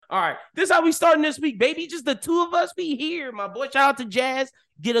All right. This is how we starting this week, baby. Just the two of us. We here, my boy. Shout out to Jazz.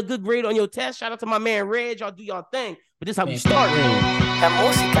 Get a good grade on your test. Shout out to my man Reg. Y'all do y'all thing. But this is how we start. La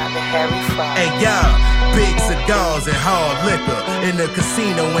música de Harry Fraud. Hey, y'all, big cigars and hard liquor. In the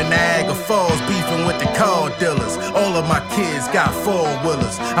casino in Niagara Falls, beefing with the car dealers. All of my kids got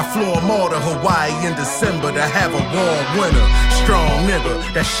four-wheelers. I flew them all to Hawaii in December to have a warm winter. Strong nigga,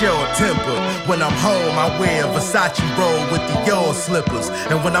 that's short temper. When I'm home, I wear a Versace robe with the Dior slippers.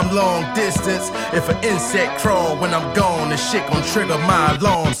 And when I'm long distance, if an insect crawl when I'm gone, the shit gon' trigger my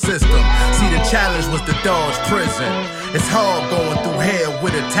alarm system. See, the challenge was to dodge prison. It's hard going through hell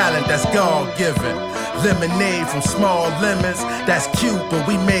with a talent that's God-given. Lemonade from small lemons, that's cute, but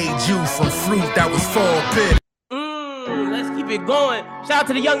we made you from fruit that was forbidden. Let's keep it going. Shout out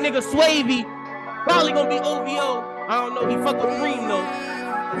to the young nigga Swavy. Probably gonna be OVO. I don't know, he fuck with Green though.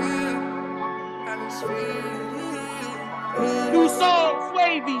 New song,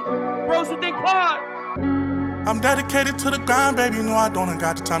 Swavy. Bros who think hard. I'm dedicated to the grind, baby. No, I don't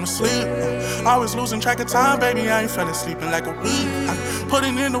got the time to sleep. Always losing track of time, baby. I ain't fell sleeping like a week.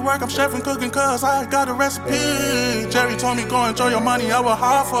 Putting in the work, I'm chefing, cooking, cause I got a recipe. Jerry told me go enjoy your money. I work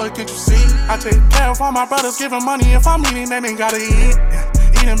hard for it, can't you see? I take care of all my brothers, giving money. If I'm eating, they ain't gotta eat.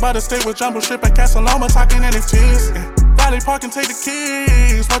 Eating butter, stay with jumbo ship at Casaloma, talking NFTs. Valley Park and take the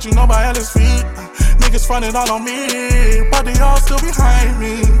keys. What you know about Ellis feet? Niggas fronted all on me, but they all still behind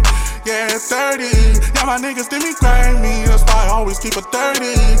me. Yeah, 30. Yeah, my niggas did me grimy. That's why I always keep a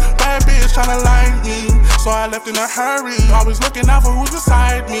 30. Bad bitch tryna like me, so I left in a hurry. Always looking out for who's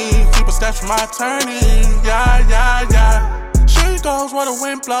beside me. Keep a stash for my attorney. Yeah, yeah, yeah. She goes where the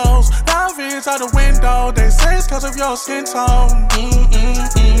wind blows. Love is out the window. They say it's cause of your skin tone.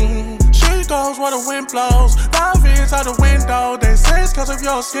 She goes where the wind blows. Love is out the window. They say it's cause of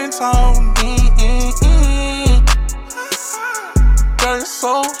your skin tone. Girl, you're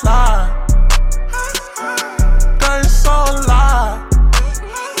so loud. Girl, you're so loud.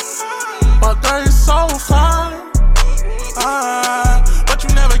 But girl, you're so fine. But you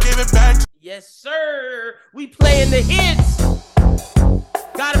never give it back. Yes, sir. We playing the hits.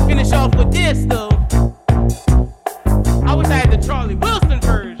 Gotta finish off with this, though. I wish I had the Charlie Wilson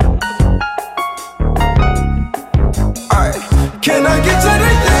version. Alright, can I get to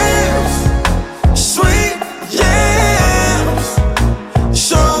the yams? Sweet yams.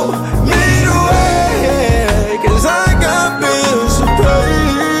 Show me the way, cause I got bills to pay.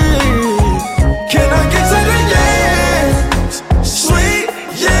 Can I get to the yams? Sweet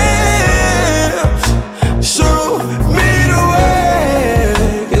yams. Show me the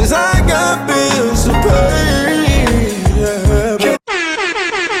way, cause I got bills to pay.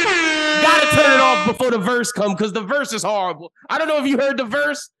 Gotta turn it off before the verse come, cause the verse is horrible. I don't know if you heard the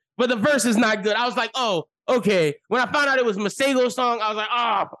verse, but the verse is not good. I was like, oh, okay. When I found out it was Masego's song, I was like,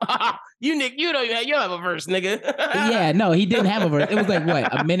 oh, you don't have a verse, nigga. Yeah, no, he didn't have a verse. It was like,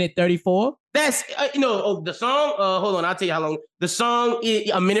 what, a minute 34? That's, the song, hold on, I'll tell you how long. The song is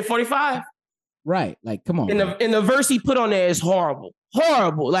a minute 45. Right, like, come on. And the verse he put on there is horrible.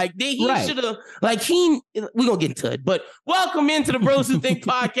 Horrible. Like, he should have, we're going to get into it. But welcome into the Bros Who Think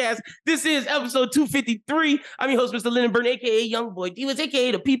podcast. This is episode 253. I'm your host, Mr. Lennon Burton, a.k.a. Youngboy Divas,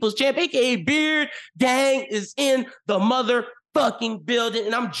 a.k.a. the People's Champ, a.k.a. Beard Gang is in the motherfucking building.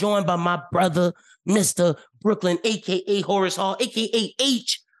 And I'm joined by my brother, Mr. Brooklyn, a.k.a. Horace Hall, a.k.a.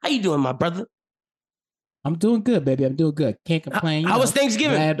 H. How you doing, my brother? I'm doing good, baby. I'm doing good. Can't complain. How was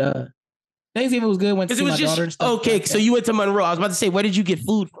Thanksgiving? Glad, Thanksgiving was good. Went to see my daughter and stuff. Okay, like so you went to Monroe. I was about to say, where did you get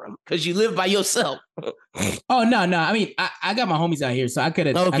food from? Because you live by yourself. Oh, no. I mean, I got my homies out here, so I could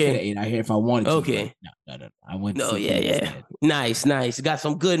have ate out here if I wanted to. Okay. No. I went to yeah. Nice. Got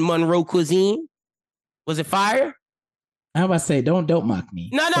some good Monroe cuisine. Was it fire? How about to say, don't mock me.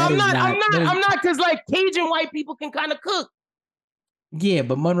 No, I'm not, because like Cajun white people can kind of cook. Yeah,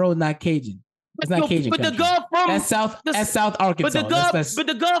 but Monroe is not Cajun. It's not Cajun. But country. the girl from that's South Arkansas. But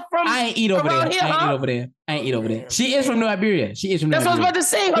the girl from I ain't eat over there. Here, I ain't eat over there. She is from New Iberia. That's what I was about to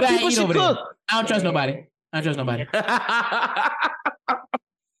say. But I people should cook. I don't trust nobody.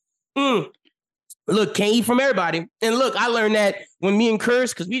 Look, can't eat from everybody. And look, I learned that when me and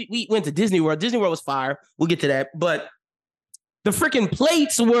Curse, because we went to Disney World. Disney World was fire. We'll get to that. But the freaking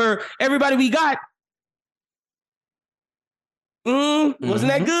plates were everybody we got. Wasn't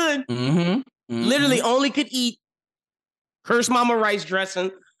that good? Literally only could eat Curse Mama rice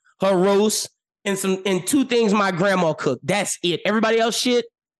dressing, her roast, and two things my grandma cooked. That's it. Everybody else shit.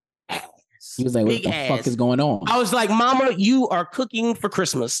 He was like, what the fuck is going on? I was like, Mama, you are cooking for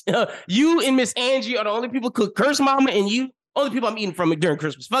Christmas. You and Miss Angie are the only people cook. Curse Mama and you, only people I'm eating from during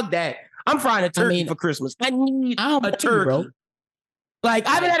Christmas. Fuck that. I'm frying a turkey for Christmas. I need a turkey. Bro. Like,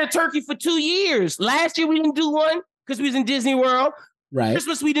 I haven't had a turkey for 2 years. Last year, we didn't do one because we was in Disney World. Right.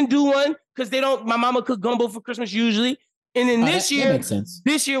 Christmas, we didn't do one because my mama cooked gumbo for Christmas usually. And then this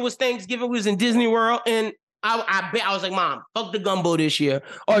year was Thanksgiving. We was in Disney World. And I was like, Mom, fuck the gumbo this year.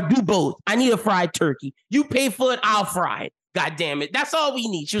 Or do both. I need a fried turkey. You pay for it, I'll fry it. God damn it. That's all we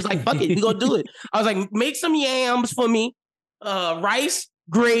need. She was like, fuck it, we gonna do it. I was like, make some yams for me. Rice,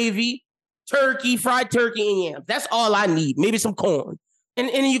 gravy, turkey, fried turkey, and yams. That's all I need. Maybe some corn. And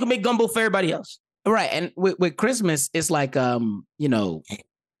then you can make gumbo for everybody else. Right. And with Christmas, it's like,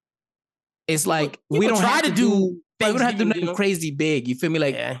 it's like we don't have to do nothing crazy big. You feel me?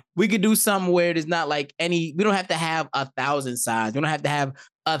 Like we could do something where there's not like we don't have to have 1,000 sides. We don't have to have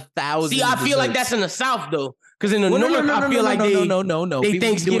 1,000. See, I feel like that's in the South though. Because in the North, I feel like they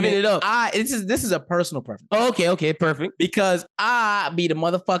Thanksgiving it up. This is a personal preference. Okay, perfect. Because I be the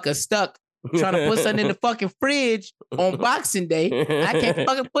motherfucker stuck trying to put something in the fucking fridge on Boxing Day. I can't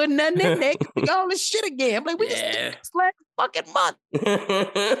fucking put nothing in there. We got all this shit again. I'm like, we just did this last fucking month.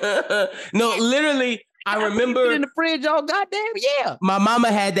 No, literally, I remember in the fridge all goddamn yeah. My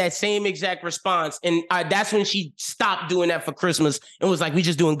mama had that same exact response, and that's when she stopped doing that for Christmas and was like, "We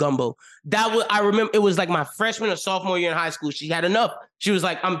just doing gumbo." I remember it was like my freshman or sophomore year in high school. She had enough. She was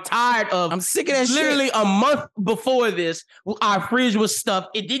like, "I'm tired of." I'm sick of that. Literally shit. A month before this, our fridge was stuffed.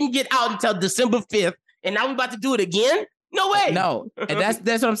 It didn't get out until December 5th, and now we're about to do it again. No way. No, and that's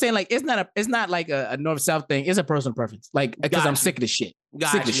what I'm saying. Like, it's not like a North-South thing. It's a personal preference. Like, because I'm sick of this shit.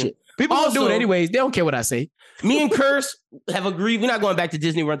 Sick of this shit. People also do it anyways. They don't care what I say. Me and Curse have agreed we're not going back to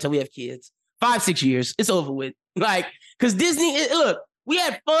Disney World until we have kids. 5-6 years. It's over with. Like, because Disney, look, we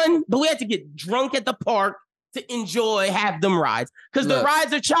had fun, but we had to get drunk at the park to enjoy half them rides. Because the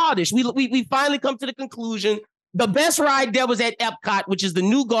rides are childish. We finally come to the conclusion. The best ride there was at Epcot, which is the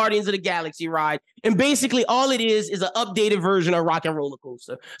new Guardians of the Galaxy ride. And basically all it is an updated version of Rock and Roller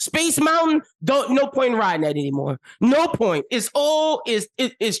Coaster. Space Mountain, no point in riding that anymore. No point. It's all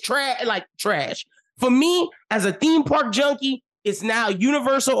trash. For me, as a theme park junkie, it's now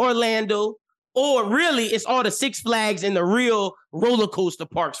Universal Orlando, or really it's all the Six Flags and the real roller coaster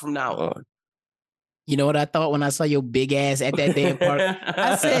parks from now on. You know what I thought when I saw your big ass at that damn park?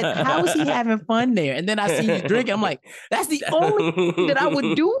 I said, how is he having fun there? And then I see you drinking. I'm like, that's the only thing that I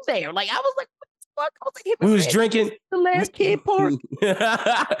would do there. Like, I was like, what the fuck? I was like, we was drinking. The last kid park.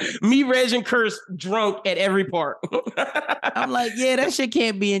 Me, Reg, and Curse drunk at every park. I'm like, yeah, that shit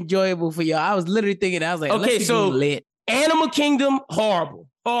can't be enjoyable for y'all. I was literally thinking, I was like, okay, so lit. Animal Kingdom, horrible.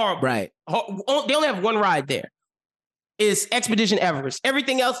 Right. They only have one ride there. Is Expedition Everest.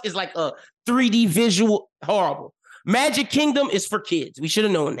 Everything else is like a 3D visual, horrible. Magic Kingdom is for kids. We should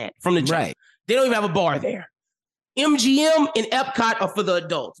have known that from the jump. Right. They don't even have a bar there. MGM and Epcot are for the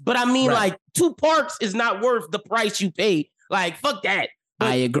adults. But I mean, like, 2 parks is not worth the price you paid. Like, fuck that. But,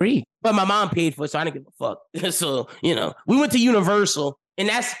 I agree. But my mom paid for it, so I didn't give a fuck. So, we went to Universal,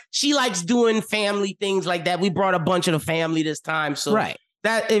 and she likes doing family things like that. We brought a bunch of the family this time. So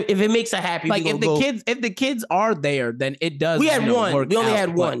that if it makes her happy, like if the kids are there, then it does. We had one. We only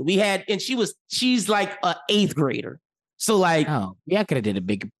had one. We had, and she's like an 8th grader. So like, I could have did a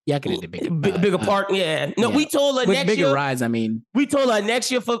bigger park. Yeah. No, we told her with next bigger year. rides. I mean, we told her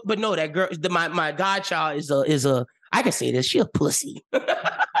next year but no, that girl, my godchild is a. I can say this. She a pussy.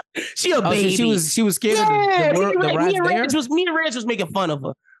 She a baby. So she was scared of the rides there. Me and Reg was making fun of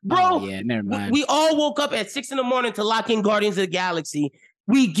her, bro. Yeah, never mind. We all woke up at 6 a.m. to lock in Guardians of the Galaxy.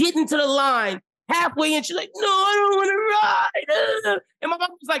 We get into the line halfway in. She's like, no, I don't want to ride. And my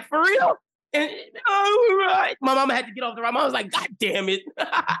mom was like, for real? And no, right. My mama had to get off the ride. I was like, God damn it.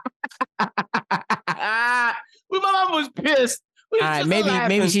 My mom was pissed. All right,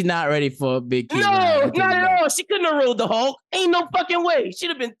 maybe she's not ready for a big kid. No, not at all. She couldn't have rode the Hulk. Ain't no fucking way. She'd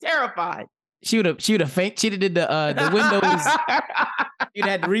have been terrified. She would have faint. She did the windows. You'd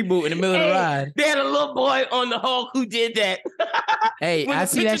had to reboot in the middle of the ride. They had a little boy on the Hulk who did that. Hey, I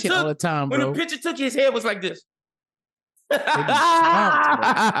see that shit all the time, bro. When the picture took, his head was like this. But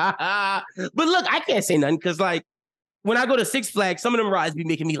look, I can't say nothing because like when I go to Six Flags, some of them rides be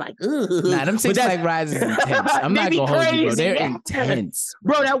making me like, ugh. Nah, them Six Flags rides is intense. I'm not gonna hold you, bro. They're intense.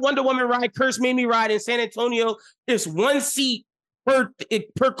 Bro, that Wonder Woman ride Curse made me ride in San Antonio. There's 1 seat per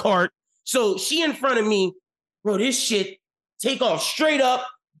cart. So she in front of me, bro, this shit take off straight up,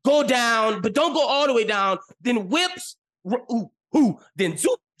 go down, but don't go all the way down, then whips, then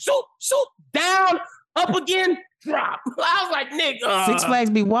zoop, down, up again, drop. I was like, nigga. Six Flags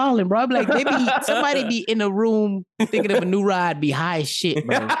be wilding, bro. I'm like, somebody be in a room thinking of a new ride, be high as shit,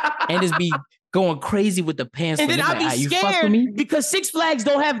 bro. And just be going crazy with the pants. And then I'd be scared because Six Flags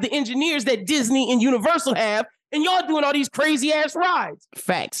don't have the engineers that Disney and Universal have. and y'all doing all these crazy ass rides.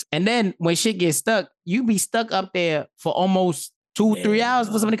 Facts. And then when shit gets stuck, you be stuck up there for almost 2-3 hours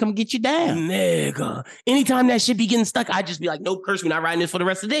for somebody to come get you down. Nigga. Anytime that shit be getting stuck, I just be like, nope, curse, we're not riding this for the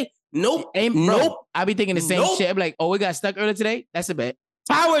rest of the day. Nope. Nope. I be thinking the same shit. I be like, oh, we got stuck earlier today? That's a bet.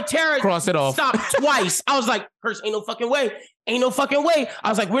 Tower of Terror Cross it off. stopped twice. I was like, curse, ain't no fucking way. Ain't no fucking way. I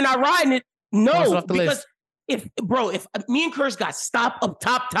was like, we're not riding it. No, because if me and Curse got stopped up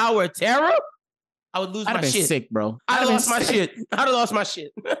top Tower of Terror, I would lose my shit. Sick, bro. I'd have lost my shit. I'd have lost my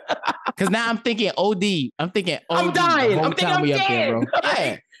shit. Because now I'm thinking OD. I'm thinking OD. I'm dying. I'm thinking I'm dead. There, bro.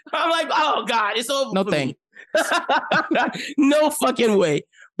 Yeah. I'm like, oh God, it's over. No for thank. No fucking way.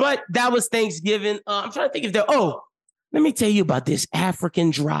 But that was Thanksgiving. I'm trying to think if there. Oh, let me tell you about this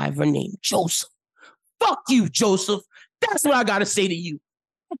African driver named Joseph. Fuck you, Joseph. That's what I gotta say to you.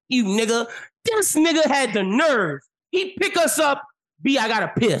 Fuck you, nigga. This nigga had the nerve. He pick us up. B, I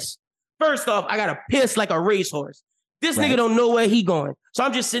gotta piss. First off, I gotta piss like a racehorse. This nigga don't know where he going. So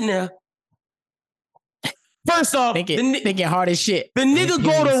I'm just sitting there. First off, thinking hard as shit. The nigga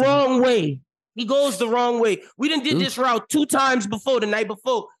go the wrong way. He goes the wrong way. We done did this route 2 times before, the night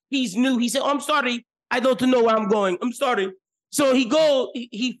before. He's new. He said, oh, I'm sorry. I don't know where I'm going. I'm sorry. So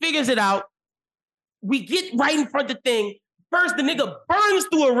he figures it out. We get right in front of the thing. First, the nigga burns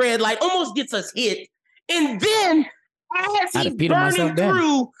through a red light, almost gets us hit. And then, as he's burning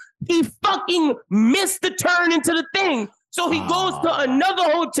through, he fucking missed the turn into the thing. So he goes to another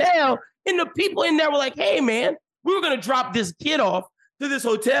hotel, and the people in there were like, hey, man, we were going to drop this kid off to this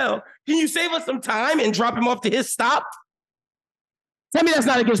hotel. Can you save us some time and drop him off to his stop? Tell me that's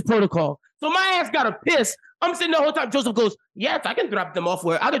not against protocol. So my ass got a piss. I'm sitting there the whole time. Joseph goes, yes, I can drop them off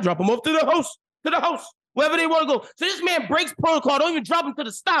where I can drop them off to the house, wherever they want to go. So this man breaks protocol. Don't even drop him to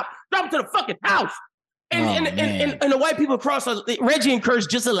the stop. Drop him to the fucking house. And the white people across us, Reggie and Curse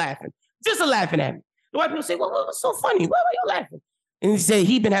just laughing at me. The white people say, well, what's so funny? Why are you laughing? And he said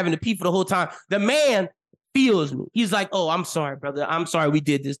he'd been having to pee for the whole time. The man feels me. He's like, oh, I'm sorry, brother. I'm sorry we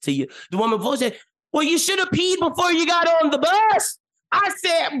did this to you. The woman voice said, well, you should have peed before you got on the bus. I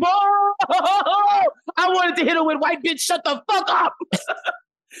said, bro, I wanted to hit her with white bitch, shut the fuck up.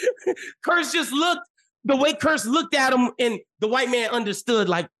 Curse just looked, the way Curse looked at him, and the white man understood,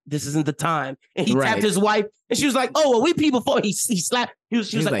 like, this isn't the time. And he tapped his wife, and she was like, oh, well, we pee before he slapped. She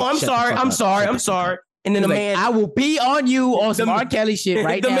was like, oh, I'm sorry. And then the man, I will pee on you on some R. Kelly shit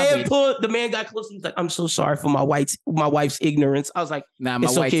right now. The man got close. He's like, I'm so sorry for my wife's ignorance. I was like, nah, my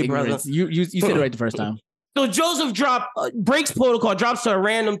wife's ignorance. Brother. You said it right the first time. So Joseph breaks protocol, drops to a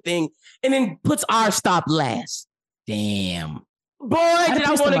random thing, and then puts our stop last. Damn. Boy, did I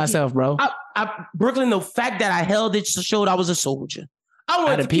want to myself, bro. Brooklyn, the fact that I held it showed I was a soldier. I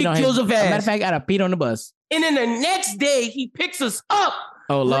wanted to kick Joseph ass. Matter of fact, I'd have peed on the bus. And then the next day, he picks us up.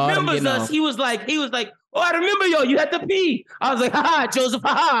 Oh, Lord. Remembers us. He was like, oh, I remember you had to pee. I was like, haha, Joseph,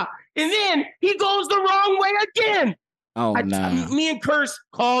 haha. And then he goes the wrong way again. Oh, nah. Me and Curse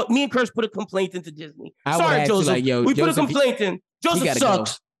put a complaint into Disney. Sorry, Joseph. Like, yo, we put a complaint in. Joseph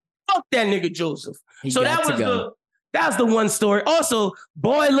sucks. Go. Fuck that nigga Joseph. So that was the one story. Also,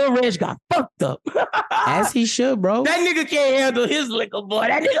 boy, Lil Reg got fucked up. As he should, bro. That nigga can't handle his liquor, boy.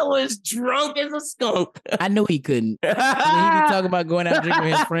 That nigga was drunk as a skunk. I knew he couldn't. When he be talking about going out drinking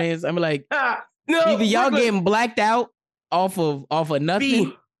with his friends, I'm like, either y'all getting blacked out off of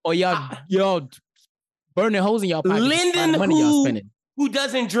nothing, or y'all burning holes in y'all pockets. Lyndon, who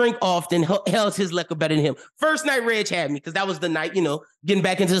doesn't drink often, held his liquor better than him. First night, Reg had me, because that was the night, getting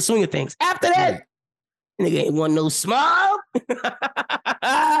back into the swing of things. After that, nigga ain't want no smoke.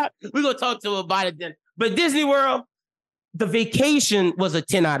 We're going to talk to him about it then. But Disney World, the vacation was a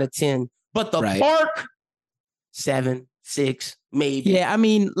 10 out of 10. But the park, 7, 6, maybe. Yeah, I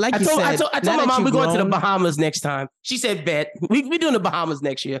mean, like I told my mom we're going to the Bahamas next time. She said, bet. We doing the Bahamas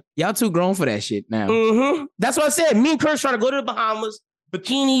next year. Y'all too grown for that shit now. Mm-hmm. That's what I said. Me and Kurt trying to go to the Bahamas,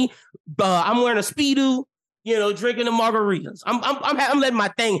 bikini. I'm wearing a Speedo, drinking the margaritas. I'm letting my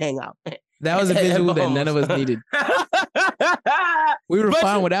thing hang out. That was a visual that none of us needed. We were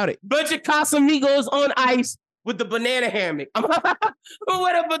fine without it. Bunch of Casamigos on ice with the banana hammock.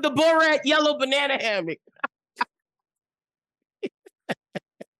 Whatever, the Borat yellow banana hammock.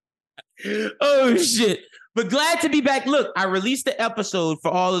 Oh, shit. But glad to be back. Look, I released the episode for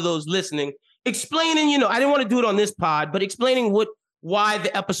all of those listening, explaining, I didn't want to do it on this pod, but explaining why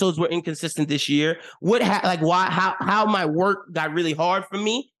the episodes were inconsistent this year, how my work got really hard for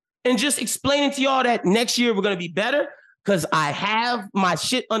me. And just explaining to y'all that next year we're going to be better because I have my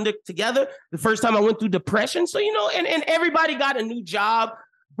shit together. The first time I went through depression. So, and everybody got a new job.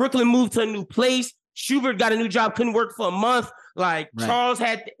 Brooklyn moved to a new place. Schubert got a new job, couldn't work for a month. Like Charles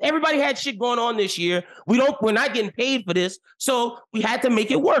everybody had shit going on this year. We're not getting paid for this. So we had to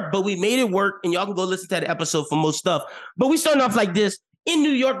make it work, but we made it work. And y'all can go listen to that episode for most stuff. But we starting off like this. In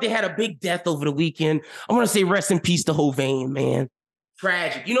New York, they had a big death over the weekend. I want to say rest in peace to Hovain, man.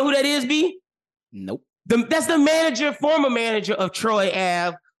 Tragic. You know who that is, B? Nope. That's the former manager of Troy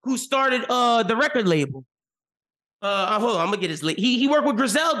Ave, who started the record label. Hold on, I'm gonna get his. He worked with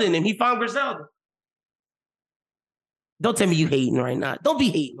Griselda and he found Griselda. Don't tell me you hating right now. Don't be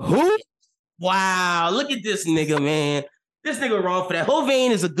hating. Who? Wow, look at this nigga, man. This nigga wrong for that. Hovain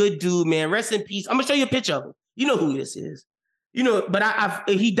is a good dude, man. Rest in peace. I'm gonna show you a picture of him. You know who this is. You know, but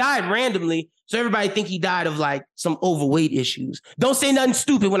he died randomly, so everybody think he died of like some overweight issues. Don't say nothing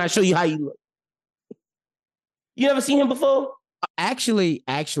stupid when I show you how you look. You never seen him before? Actually.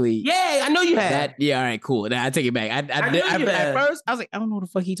 Yeah, I know you have. All right, cool. Now I take it back. At first, I was like, I don't know what the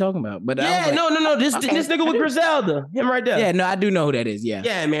fuck he talking about. But yeah, no. This nigga with Griselda, him right there. Yeah, no, I do know who that is. Yeah.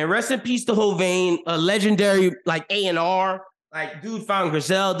 Yeah, man. Rest in peace to Hovain, a legendary like A&R. Like, dude found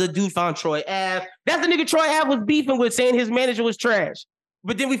Griselda, dude found Troy Ave. That's the nigga Troy Ave was beefing with, saying his manager was trash.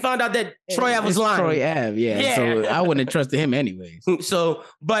 But then we found out that Troy Ave was lying. Troy Ave, yeah. So I wouldn't have trusted him anyways. So,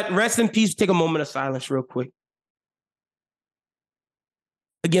 but rest in peace. Take a moment of silence real quick.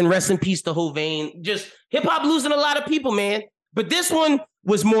 Again, rest in peace to Hovain. Just hip-hop losing a lot of people, man. But this one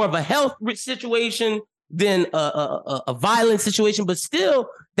was more of a health situation than a violent situation. But still,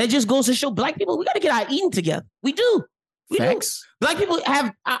 that just goes to show black people, we got to get our eating together. We do. Facts. Black people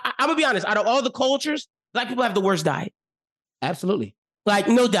have, I'm going to be honest, out of all the cultures, black people have the worst diet. Absolutely. Like,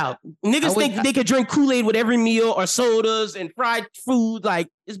 no doubt. Niggas think they could drink Kool-Aid with every meal or sodas and fried food. Like,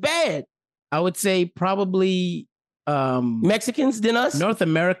 it's bad. I would say probably... Mexicans than us? North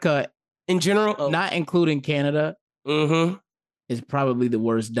America in general? Not including Canada. Mm-hmm. Is probably the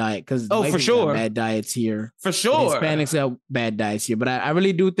worst diet because for sure bad diets here. For sure. Hispanics have bad diets here. But I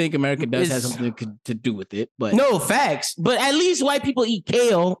really do think America does have something to do with it. But no, facts. But at least white people eat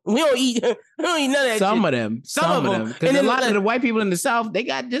kale. We don't eat none of that Some shit. of them. Some of them. Because a lot of the white people in the South, they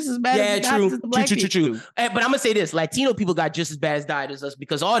got just as bad as the black people. True. But I'm going to say this. Latino people got just as bad as diet as us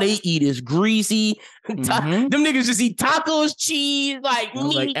because all they eat is greasy. Them niggas just eat tacos, cheese, like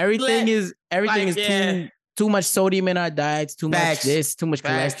meat. Like everything is too much sodium in our diets, too much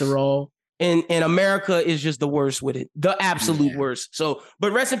cholesterol. And America is just the worst with it. The absolute worst. So,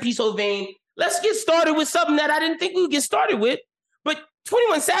 but rest in peace, Hovain. Let's get started with something that I didn't think we would get started with. But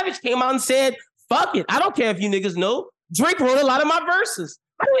 21 Savage came out and said, fuck it. I don't care if you niggas know. Drake wrote a lot of my verses.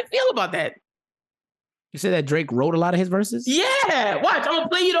 How do you feel about that? You said that Drake wrote a lot of his verses? Yeah. Watch. I'm going to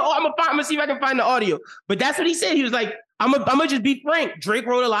play you I'm going to see if I can find the audio. But that's what he said. He was like, I'm going to just be frank. Drake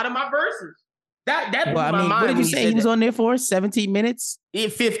wrote a lot of my verses. That blew my mind. What did you say he was on there for? 17 minutes?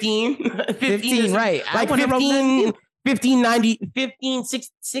 15. 15, right. Like 15,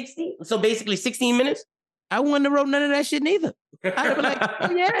 60. So basically 16 minutes. I wouldn't have wrote none of that shit neither. I'd have been like,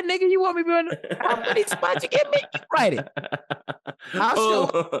 oh, yeah, nigga, you want me to be how many spots you get me? Write it. I'll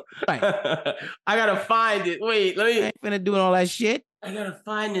show right. I got to find it. Wait, let me. I ain't finna doing all that shit. I got to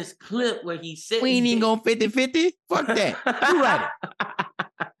find this clip where he said. We ain't even going 50-50. Fuck that. You write it.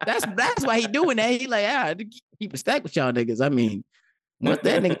 That's why he doing that. He like, keep a stack with y'all niggas. I mean, once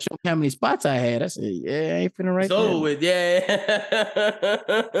that nigga showed me how many spots I had, I said, yeah, I ain't finna write that. With, yeah.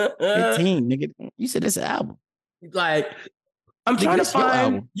 15, nigga. You said it's an album. Like, I'm trying to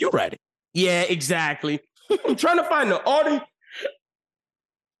find. You write it. Yeah, exactly. I'm trying to find the audio.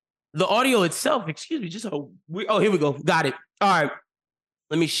 The audio itself, excuse me, here we go. Got it. All right.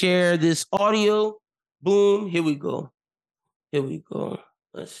 Let me share this audio. Boom. Here we go.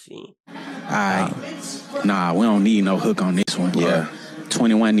 Let's see. All right. Nah, we don't need no hook on this one. Yeah.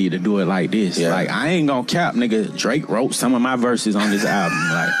 21 need to do it like this. Yeah. Like, I ain't gonna cap, nigga. Drake wrote some of my verses on this album.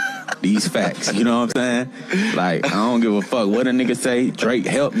 Like, these facts. You know what I'm saying? Like, I don't give a fuck what a nigga say. Drake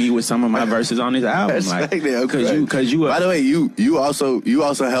helped me with some of my verses on this album. Like, cause you. By the way, you also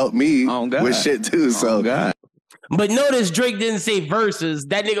helped me with shit too. So God. But notice Drake didn't say verses.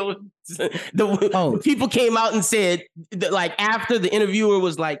 That nigga people came out and said, like, after the interviewer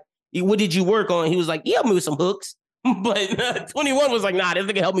was like, what did you work on? He was like, he helped me with some hooks. But 21 was like, nah, this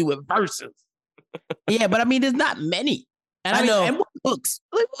nigga helped me with verses. Yeah, but I mean, there's not many. And I know. And what hooks?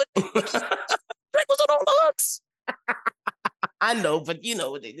 Like, Drake was on all the hooks. I know, but you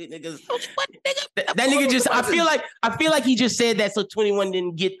know what they niggas. That nigga just. I feel like he just said that so 21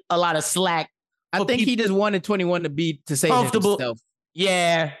 didn't get a lot of slack. I think he just wanted 21 to say comfortable. Himself.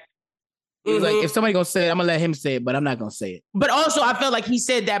 Yeah. He was like, if somebody gonna say it, I'm gonna let him say it, but I'm not gonna say it. But also, I felt like he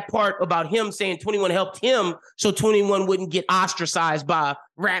said that part about him saying 21 helped him, so 21 wouldn't get ostracized by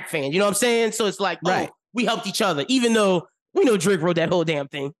rap fans. You know what I'm saying? So it's like, right, we helped each other, even though We know Drake wrote that whole damn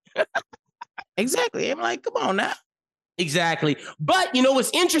thing. Exactly. I'm like, come on now. Exactly. But you know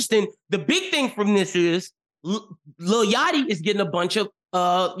what's interesting? The big thing from this is Lil Yachty is getting a bunch of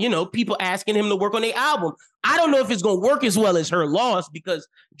people asking him to work on their album. I don't know if it's gonna work as well as Her Loss because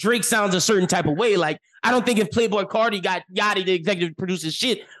Drake sounds a certain type of way. Like, I don't think if Playboi Carti got Yachty to executive produce his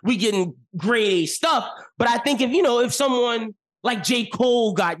shit, we getting grade A stuff. But I think if someone like J.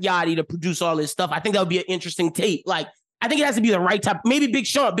 Cole got Yachty to produce all this stuff, I think that would be an interesting tape. Like, I think it has to be the right type. Maybe Big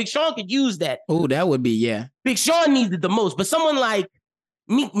Sean. Big Sean could use that. Oh, that would be, yeah. Big Sean needs it the most. But someone like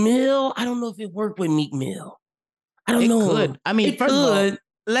Meek Mill, I don't know if it worked with Meek Mill. I don't know. Could. I mean, first of all,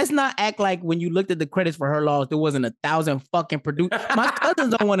 let's not act like when you looked at the credits for Her Loss, there wasn't 1,000 fucking producers. My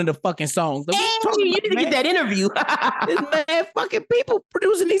cousin's on one of the fucking songs. Hey, you need to get that interview. This man, fucking people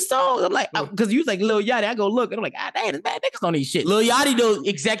producing these songs. I'm like, because you was like Lil Yachty. I go look, and I'm like, damn, this bad niggas on these shit. Lil Yachty though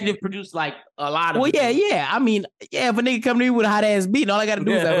executive produced like a lot of. Well, yeah. I mean, if a nigga come to me with a hot ass beat, and all I gotta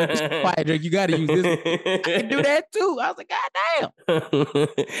do is like, quiet, Drake. You gotta use this. I can do that too. I was like, god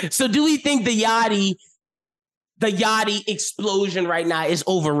damn. So, do we think the Yachty explosion right now is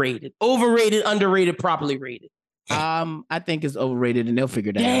overrated? Overrated, underrated, properly rated? I think it's overrated, and they'll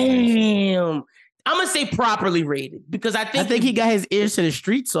figure that out. Damn. I'm gonna say properly rated because I think he got his ears to the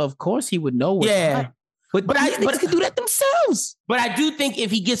streets, so of course he would know. But I could do that themselves. But I do think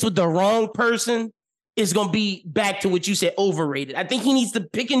if he gets with the wrong person, it's gonna be back to what you said, overrated. I think he needs to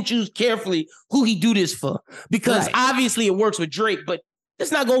pick and choose carefully who he do this for because obviously it works with Drake, but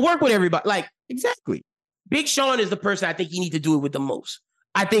it's not gonna work with everybody. Like, exactly. Big Sean is the person I think you need to do it with the most.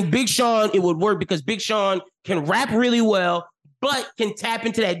 I think Big Sean, it would work because Big Sean can rap really well, but can tap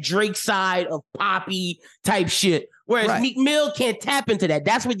into that Drake side of poppy type shit. Whereas Meek Mill can't tap into that.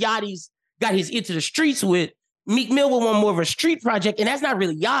 That's what Yachty's got his ear to the streets with. Meek Mill would want more of a street project, and that's not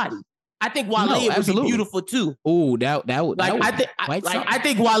really Yachty. I think Wale would be beautiful too. Oh, that would. I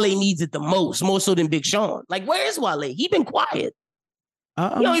think Wale needs it the most, more so than Big Sean. Like, where is Wale? He been quiet. He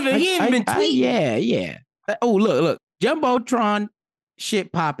ain't been tweeting. Yeah. Oh, look. Jumbotron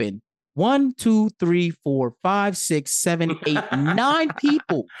shit popping. 1, 2, 3, 4, 5, 6, 7, 8, 9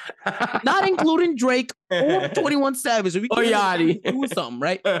 people. Not including Drake or 21 Savage. Or Yachty. Doing something,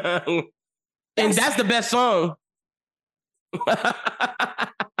 right? And that's the best song.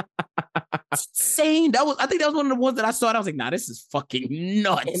 Insane. I think that was one of the ones that I saw and I was like, nah, this is fucking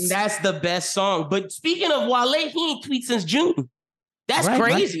nuts. And that's the best song. But speaking of Wale, he ain't tweet since June. That's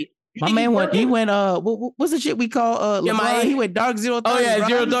crazy. My man went, what's the shit we call he went Dark 030. Oh yeah,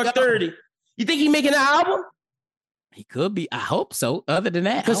 Zero Dark 30. You think he making an album? He could be. I hope so. Other than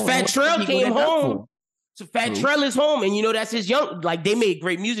that, because Fat Trell came home. So Fat Trell is home, and that's his like they made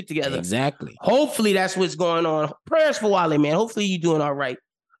great music together. Exactly. Hopefully that's what's going on. Prayers for Wale, man. Hopefully you're doing all right.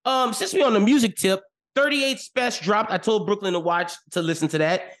 Since we on the music tip, 38 Special dropped. I told Brooklyn to listen to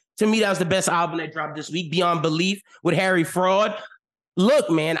that. To me, that was the best album that dropped this week, Beyond Belief with Harry Fraud. Look,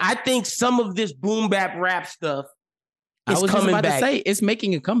 man, I think some of this boom bap rap stuff is coming back. I was about to say it's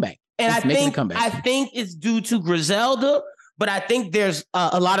making a comeback. And I think it's due to Griselda, but I think there's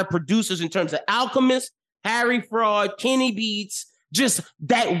a lot of producers in terms of Alchemist, Harry Fraud, Kenny Beats, just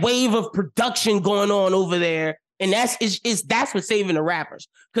that wave of production going on over there. And that's what's saving the rappers.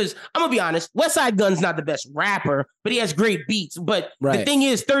 Because I'm gonna be honest, Westside Gun's not the best rapper, but he has great beats. But the thing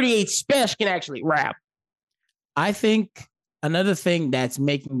is, 38 Special can actually rap. I think another thing that's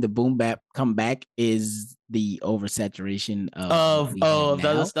making the boom bap come back is the oversaturation of the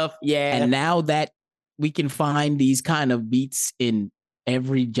other stuff. Yeah. And now that we can find these kind of beats in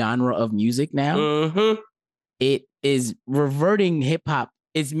every genre of music now, it is reverting hip hop.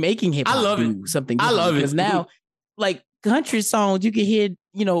 It's making hip hop do something different. I love it. Because now, like country songs, you can hear,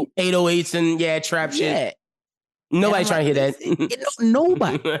 808s and trap shit. Nobody's trying to hear that.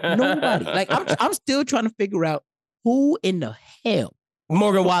 Nobody. Like I'm still trying to figure out who in the hell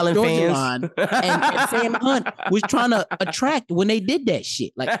Morgan Wallen fans and Sam Hunt was trying to attract when they did that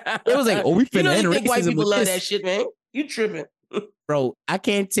shit. Like it was like, we finna end racism. White people love that shit, man. You tripping, bro? I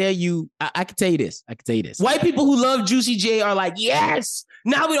can't tell you. I can tell you this. White people who love Juicy J are like, yes.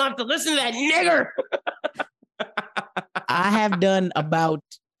 Now we don't have to listen to that nigger. I have done about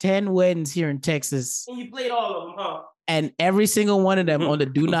 10 weddings here in Texas. And you played all of them, huh? And every single one of them on the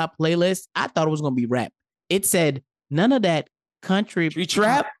Do Not playlist, I thought it was gonna be rap. It said none of that country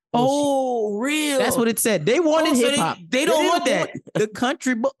trap. Oh, real. That's what it said. They wanted hip hop. They don't want that. The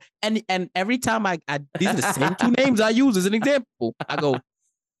country book. And every time I these are the same two names I use as an example. I go,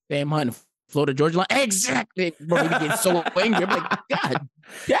 Sam Hunt, Florida Georgia Line. Exactly. Bro, you get so angry. I'm like, God.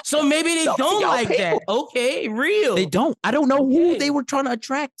 So maybe they don't like that. Okay, real. They don't. I don't know who they were trying to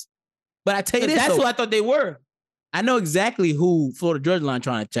attract. But I tell you this. That's who I thought they were. I know exactly who Florida Georgia Line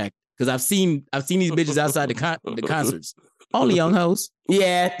trying to check because I've seen these bitches outside the concerts. Only young hoes.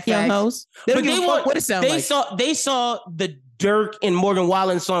 Yeah, young hoes. They don't give a fuck what it sounds like. They saw the Dirk and Morgan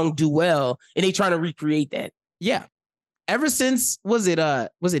Wallen song "Do Well," and they trying to recreate that. Yeah. Ever since was it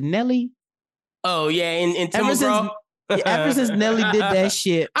Nelly? Oh yeah, in Tim McGraw. Ever since Nelly did that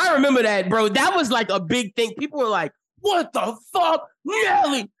shit. I remember that, bro. That was like a big thing. People were like, "What the fuck,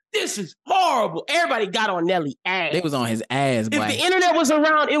 Nelly? This is horrible." Everybody got on Nelly ass. They was on his ass. If the internet was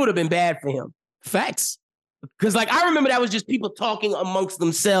around, it would have been bad for him. Facts. Because like I remember that was just people talking amongst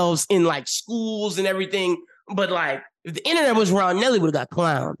themselves in like schools and everything. But like if the internet was around, Nelly would have got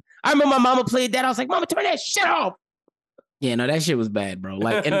clowned. I remember my mama played that. I was like, "Mama, turn that shit off." Yeah, no, that shit was bad, bro.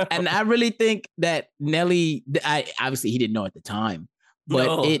 Like, and I really think that Nelly, obviously he didn't know at the time,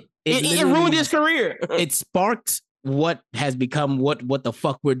 but it ruined his career. It sparked what has become what the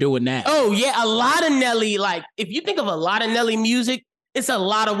fuck we're doing now. Oh yeah, a lot of Nelly. Like, if you think of a lot of Nelly music, it's a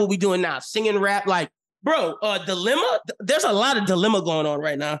lot of what we doing now. Singing, rap, like, bro, Dilemma. There's a lot of Dilemma going on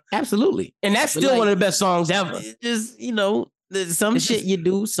right now. Absolutely, and that's still one of the best songs ever. Just there's some shit you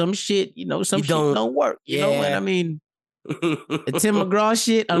do, some shit some shit don't work. You know what I mean? The Tim McGraw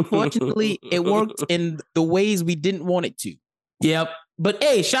shit, unfortunately, it worked in the ways we didn't want it to. Yep. But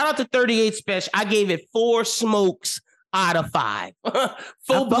hey, shout out to 38 Special. I gave it 4 smokes out of 5.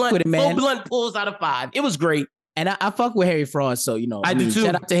 Full blunt pulls out of 5. It was great. And I fuck with Harry Fraud, so I do too.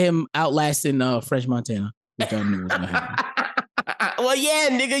 Shout out to him outlasting Fresh Montana, which I knew was gonna happen. Well, yeah,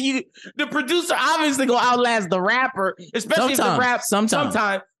 nigga, the producer obviously gonna outlast the rapper, especially if the rap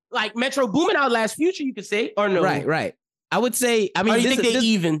sometime. Like Metro Boomin outlast Future, you could say, or no? Right. I would say, I mean, you think they're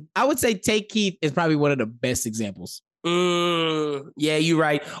even? I would say Take Keith is probably one of the best examples. Yeah, you're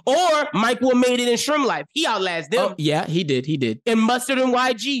right. Or Mike Will Made It in Shrimp Life. He outlasted them. Oh, yeah, he did. And Mustard and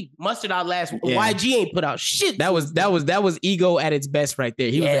YG. Mustard outlasted. Yeah. YG ain't put out shit. That was ego at its best right there.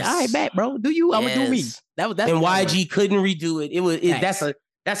 He was like, all right, bet, bro. Do you? I'm gonna do me. That's and YG couldn't redo it.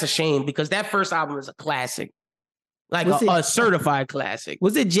 That's a shame because that first album is a classic. Like a certified classic.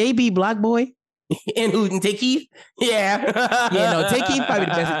 Was it JB Block Boy? And who? Take Keith? Yeah. Yeah, no, Take Keith probably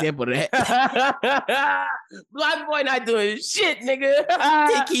the best example of that. Block Boy not doing shit, nigga.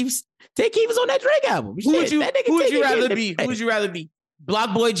 Take Keith was on that Drake album. Who would you rather be? Who would you rather be?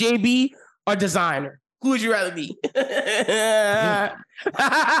 Block Boy JB or Designer? Who would you rather be?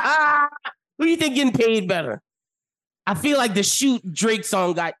 Who do you think getting paid better? I feel like the Shoot Drake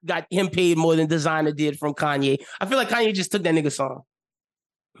song got him paid more than Designer did from Kanye. I feel like Kanye just took that nigga song.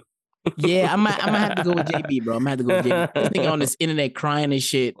 Yeah, I'm gonna have to go with JB, bro. I'm gonna have to go with JB. This nigga on this internet crying and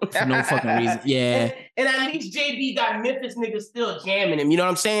shit for no fucking reason. Yeah. And at least JB got Memphis niggas still jamming him. You know what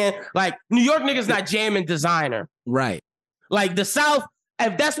I'm saying? Like, New York niggas not jamming Designer. Right. Like, the South,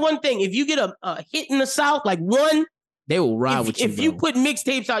 if that's one thing, if you get a hit in the South, like one, they will ride with you. If you put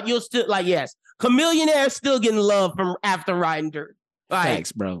mixtapes out, you'll still, like, yes. Chamillionaire still getting love from after Riding Dirt. Like,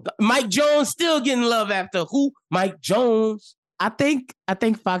 thanks, bro. Mike Jones still getting love after who? Mike Jones. I think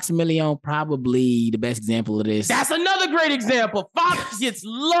Fox and Million probably the best example of this. That's another great example. Fox gets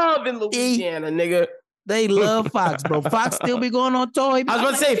love in Louisiana, nigga. They love Fox, bro. Fox still be going on tour. I was about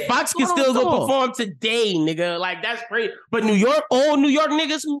to say, Fox can still go perform today, nigga. Like, that's great. But old New York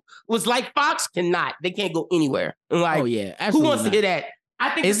niggas who was like Fox cannot. They can't go anywhere. Like, oh, yeah. Absolutely who wants to hear that? I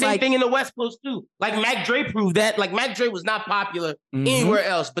think it's the same thing in the West Coast, too. Like, Mac Dre proved that. Like, Mac Dre was not popular anywhere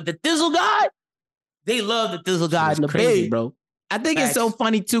else. But the Thizzle God, they love the Thizzle God in the crazy, Bay. Bro. I think it's so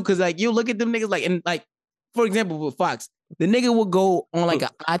funny too, because like you look at them niggas like, and like, for example, with Fox, the nigga will go on like a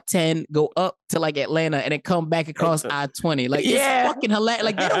I-10, go up to like Atlanta, and then come back across I-20. Like, it's fucking hilarious.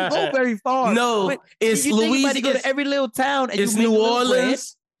 Like, they don't go very far. No, but it's Louisiana. You go to every little town. And it's New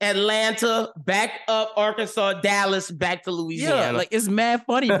Orleans, Atlanta, back up Arkansas, Dallas, back to Louisiana. Yeah, like it's mad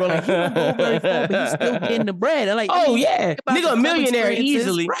funny, bro. Like, he don't go very far, but he's still getting the bread. And like, oh yeah, nigga, a millionaire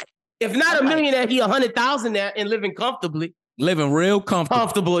easily. Right. If not a millionaire, he 100,000 there and living comfortably. Living real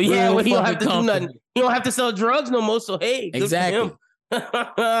comfortable. Yeah, well, he don't have to do nothing. He don't have to sell drugs no more. So hey, exactly.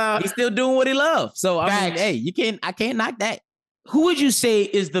 He's still doing what he loves. So I mean, hey, I can't knock that. Who would you say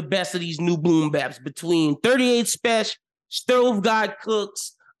is the best of these new boom baps between 38 Special, Stove God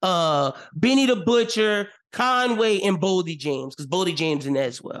Cooks, Benny the Butcher, Conway, and Boldy James? Because Boldy James in there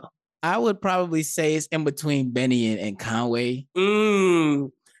as well. I would probably say it's in between Benny and Conway.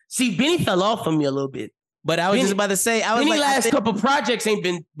 See, Benny fell off from me a little bit. But I was just about to say, last couple projects ain't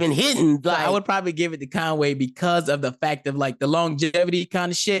been hitting. Like, I would probably give it to Conway because of the fact of like the longevity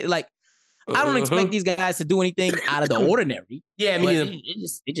kind of shit. Like, I don't expect these guys to do anything out of the ordinary. Yeah, I mean,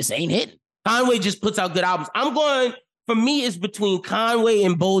 it just ain't hitting. Conway just puts out good albums. For me, it's between Conway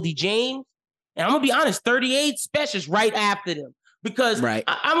and Boldy James. And I'm gonna be honest, 38 Special's right after them. Because I'm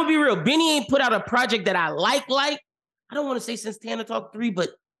gonna be real, Benny ain't put out a project that I like. I don't want to say since Tana Talk 3, but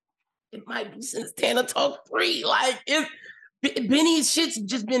it might be since Tana Talk 3. Like, Benny's shit's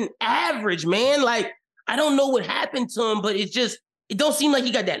just been average, man. Like, I don't know what happened to him, but it don't seem like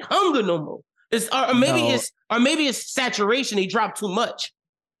he got that hunger no more. Maybe it's saturation. They dropped too much.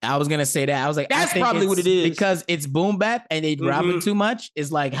 I was gonna say that. I was like, that's probably what it is. Because it's boom bap and they dropping too much.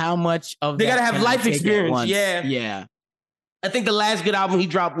 It's like how much of they gotta have life experience. Yeah. I think the last good album he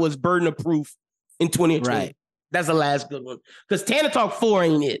dropped was Burden of Proof in 2020. Right. That's the last good one. Because Tana Talk 4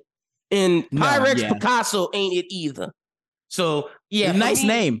 ain't it. And Pyrex Picasso ain't it either. So, yeah. Nice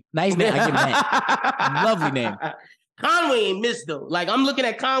name. I give that. Lovely name. Conway ain't missed, though. Like, I'm looking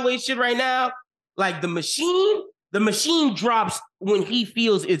at Conway shit right now. Like, the machine drops when he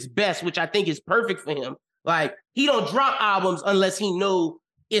feels it's best, which I think is perfect for him. Like, he don't drop albums unless he know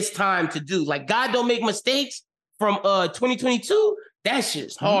it's time to do. Like, God Don't Make Mistakes from 2022, that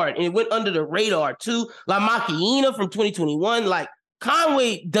shit's hard. And it went under the radar too. La Maquina from 2021. Like,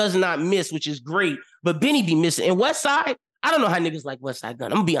 Conway does not miss, which is great. But Benny be missing. And Westside, I don't know how niggas like Westside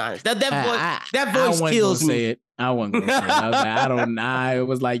Gunn. I'm gonna be honest. That voice kills me. I wasn't gonna say it. I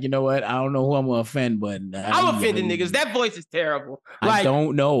was like, you know what? I don't know who I'm gonna offend, but I'm offending niggas. That voice is terrible. I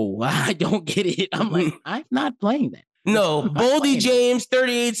don't know. I don't get it. I'm like, I'm not playing that. No, Boldy James,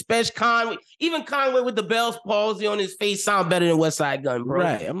 38 Special, Conway. Even Conway with the Bell's palsy on his face sound better than Westside Gunn, bro.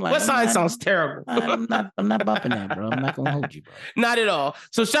 Right. I'm like, Westside sounds terrible. I'm not bopping that, bro. I'm not gonna hold you, bro. Not at all.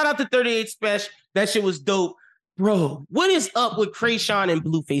 So shout out to 38 Special. That shit was dope. Bro, what is up with Krayshawn and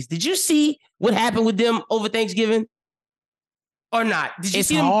Blueface? Did you see what happened with them over Thanksgiving? Or not?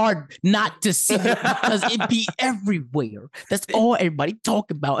 It's hard not to see it because it be everywhere. That's all everybody talk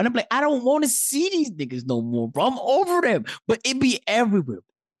about. And I'm like, I don't want to see these niggas no more, bro. I'm over them. But it be everywhere.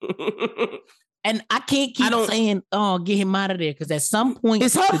 And I can't keep saying, oh, get him out of there. Because at some point,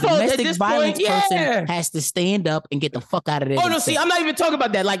 it's her the fault. domestic violence person has to stand up and get the fuck out of there. Oh, no, see, I'm not even talking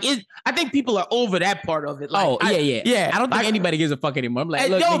about that. Like, I think people are over that part of it. Like, yeah. I don't think anybody gives a fuck anymore. I'm like,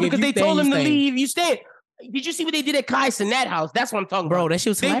 look, nigga, because they told him to leave, you stay. Did you see what they did at Kai Cenat house? That's what I'm talking about. Bro, that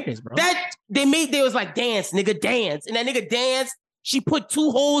shit was hilarious, bro. They was like, dance, nigga, dance. And that nigga danced. She put 2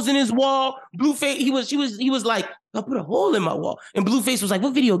 holes in his wall. Blueface, he was like, I put a hole in my wall. And Blueface was like,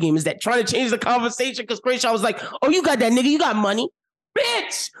 what video game is that? Trying to change the conversation because Krayshawn was like, oh, you got that, nigga. You got money.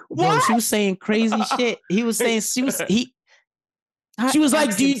 Bitch. What? Bro, she was saying crazy shit. He was saying, she was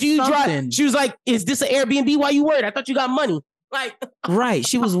like, do you drive? She was like, is this an Airbnb? Why you worried? I thought you got money. Like, right,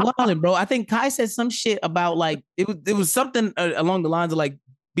 she was wilding, bro. I think Kai said some shit about like it was something along the lines of like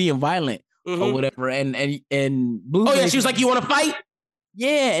being violent or whatever. And Blueface. Oh yeah, she was like, "You want to fight?"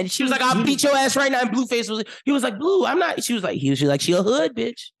 Yeah, and she was like, "I'll beat your ass right now." And Blueface was like, "Blue, I'm not." She was like, she a hood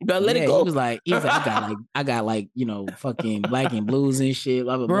bitch. You better let it go. He was like, I got like fucking black and blues and shit,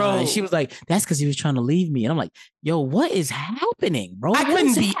 blah blah blah. And she was like, that's because he was trying to leave me. And I'm like, yo, what is happening, bro? I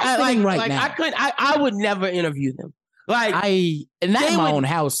couldn't be right now. I couldn't. I would never interview them. Like, not in my own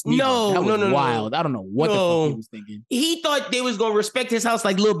house. Neither. No, that was wild. I don't know what the fuck he was thinking. He thought they was gonna respect his house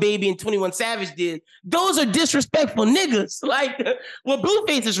like Lil Baby and 21 Savage did. Those are disrespectful niggas. Like, what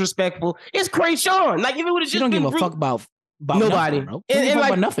Blueface is respectful is Krayshawn. Like, if it would have just don't give a fuck about nobody, nothing, bro. And like,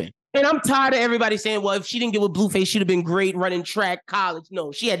 about nothing. And I'm tired of everybody saying, well, if she didn't get with Blueface, she'd have been great running track, college.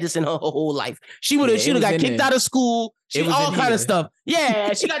 No, she had this in her whole life. She would have got kicked out of school. She all kind of stuff.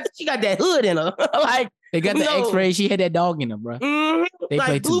 Yeah, she got that hood in her. Like, they got the X-ray. She had that dog in her, bro. Mm-hmm. They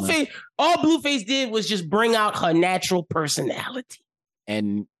like Blueface. All Blueface did was just bring out her natural personality.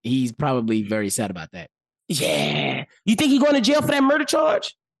 And he's probably very sad about that. Yeah. You think he's going to jail for that murder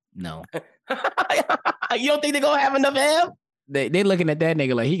charge? No. You don't think they're going to have enough help? They looking at that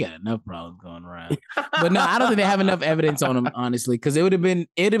nigga like he got enough problems going around. But no, I don't think they have enough evidence on him, honestly, because it would have been.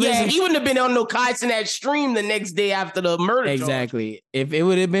 He wouldn't have been on no Kai Cenat stream the next day after the murder. Exactly. Charge. If it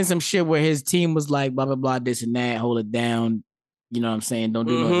would have been some shit where his team was like blah blah blah, this and that, hold it down. You know what I'm saying? Don't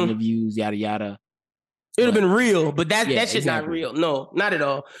do no interviews, yada yada. It would have been real, but that shit's exactly. not real. No, not at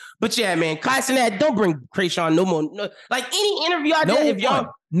all. But yeah, man, Kai Cenat, don't bring Krayshawn no more. No, like any interview I did, if y'all,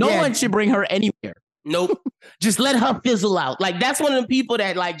 no one should bring her anywhere. Nope. Just let her fizzle out. Like, that's one of the people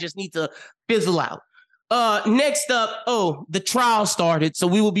that like just need to fizzle out. Next up, the trial started, so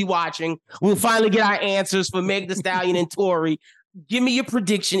we will be watching. We'll finally get our answers for Meg Thee Stallion and Tory. Give me your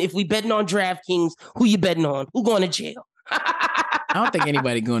prediction. If we betting on DraftKings, who you betting on? Who going to jail? I don't think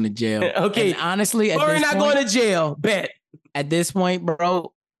anybody going to jail. Okay. And honestly, Tory not going to jail. Bet. At this point,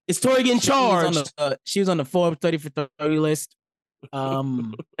 bro, is Tory getting charged? She was on the Forbes 30 for 30 list.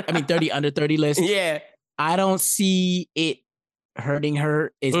 30 under 30 list. Yeah. I don't see it hurting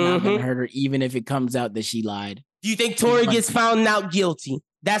her is not going to hurt her, even if it comes out that she lied. Do you think Tory gets found out guilty?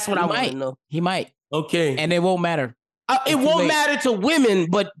 That's what I want to know. He might. Okay. And it won't matter. It won't matter to women,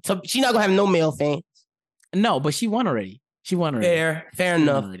 but she's not going to have no male fans. No, but she won already. Fair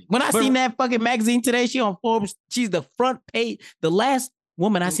enough. When I seen that fucking magazine today, she on Forbes. She's the front page. The last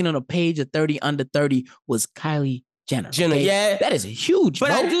woman I seen on a page of 30 under 30 was Kylie Jenner. Okay? Yeah. That is huge, But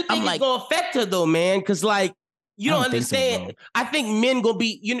bro. I do think it's going to affect her though, man. Because like, you don't understand. So, I think men going to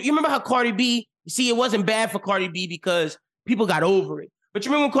be, you remember how Cardi B, see, it wasn't bad for Cardi B because people got over it. But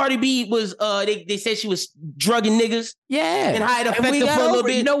you remember when Cardi B was, they said she was drugging niggas? Yeah. And how it affected her for a little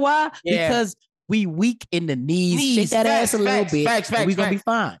bit. You know why? Yeah. Because we weak in the knees. Shake that ass a little bit. And we going to be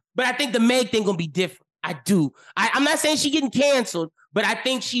fine. But I think the Meg thing going to be different. I do. I'm not saying she getting canceled, but I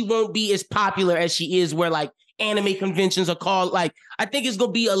think she won't be as popular as she is where like anime conventions are called. Like, I think it's going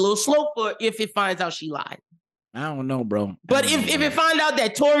to be a little slow for her if it finds out she lied. I don't know, bro. But if it find out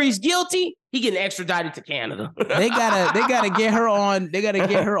that Tory's guilty, he getting extradited to Canada. They gotta get her on. They gotta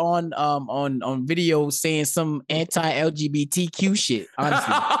get her on video saying some anti-LGBTQ shit.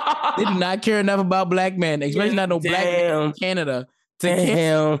 Honestly, they do not care enough about black men, especially not no black men in Canada.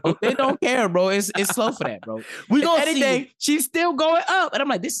 They don't care, bro. It's slow for that, bro. We gonna anything. She's still going up, and I'm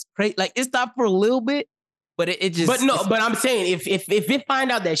like, this is crazy. Like it stopped for a little bit, but it just. But I'm saying if it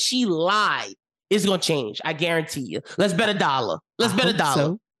find out that she lied, it's gonna change. I guarantee you. Let's bet $1. Let's bet $1.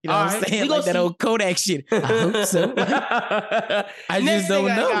 So. You know what I'm saying? Like that old Kodak shit. I hope so. I just don't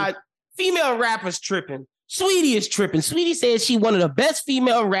know. Female rappers tripping. Sweetie is tripping. Sweetie says she one of the best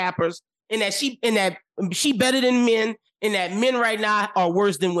female rappers, and that she better than men, and that men right now are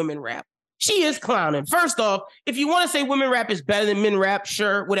worse than women rap. She is clowning. First off, if you want to say women rap is better than men rap,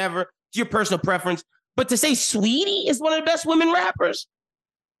 sure, whatever. It's your personal preference. But to say Sweetie is one of the best women rappers,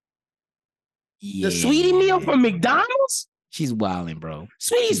 the Sweetie meal from McDonald's. She's wilding, bro.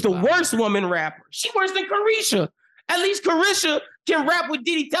 Sweetie's the worst woman rapper. She worse than Carisha. At least Carisha can rap with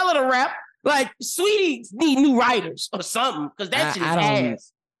Diddy tell her to rap. Like, Sweetie need new writers or something, because that shit is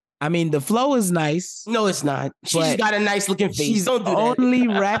ass. I mean, the flow is nice. No, it's not. She's got a nice looking face. She's Don't do only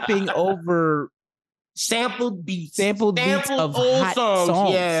that. rapping over sampled beats of old hot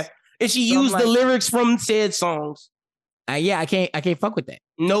songs. Yeah, and she used the lyrics from said songs. I can't fuck with that.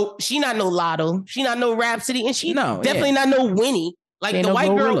 Nope, she not no Lotto. She not no Rhapsody, and she definitely not no Winnie. Like the white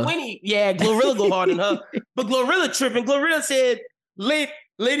girl Winnie. Yeah, Glorilla go hard on her. But Glorilla tripping. Glorilla said,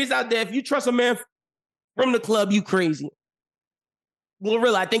 ladies out there, if you trust a man from the club, you crazy.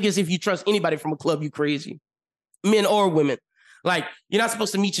 Glorilla, I think it's if you trust anybody from a club, you crazy. Men or women. Like, you're not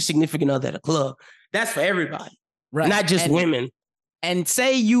supposed to meet your significant other at a club. That's for everybody. Right. Not just women. And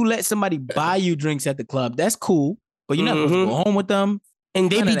say you let somebody buy you drinks at the club. That's cool. But you're not supposed to go home with them. And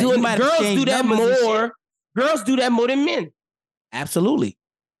they be doing, girls do that more. Girls do that more than men. Absolutely.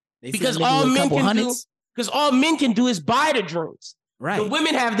 Because all men can do is buy the drinks. Right. The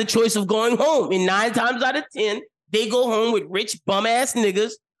women have the choice of going home. And 9 times out of 10, they go home with rich bum ass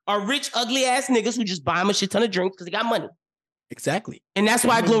niggas or rich ugly ass niggas who just buy them a shit ton of drinks because they got money. Exactly. And that's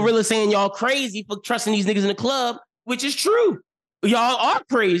why Glorilla's saying y'all crazy for trusting these niggas in the club, which is true. Y'all are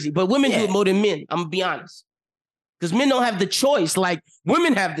crazy, but women do it more than men. I'm gonna be honest. Because men don't have the choice. Like,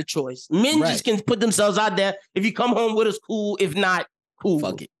 women have the choice. Men just can put themselves out there. If you come home with us, cool. If not, cool.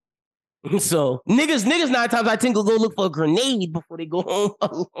 Fuck it. So niggas 9 times out of 10 will go look for a grenade before they go home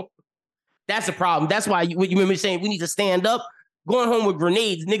alone. That's a problem. That's why you remember saying we need to stand up. Going home with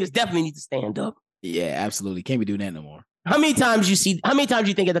grenades, niggas definitely need to stand up. Yeah, absolutely. Can't be doing that no more. How many times you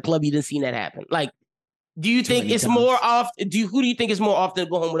think at the club you didn't see that happen? Like, do you think it's more often? Who do you think is more often to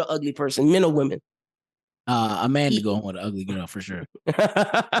go home with an ugly person, men or women? A man to go home with an ugly girl for sure.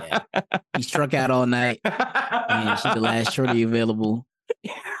 Yeah. He struck out all night, and she's the last shorty available.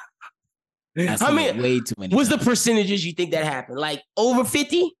 How many? Way too many. What's the percentages you think that happened? Like over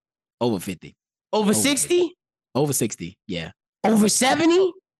 50? Over 50. Over 60? Over 60. Yeah. Over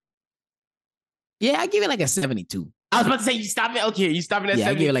 70? Yeah, I give it like a 72. I was about to say you stop it. Okay, you stop it at 72. Yeah,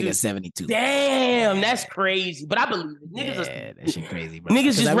 I give it like a 72. Damn, that's crazy. But I believe it. Niggas that shit crazy, bro.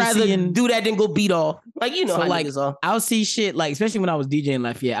 Niggas just rather do that than go beat off. Like, you know how like, niggas are. I'll see shit, like, especially when I was DJing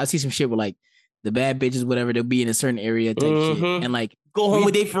Lafayette, I'll see some shit where, like, the bad bitches, whatever, they'll be in a certain area type shit. And, like, go home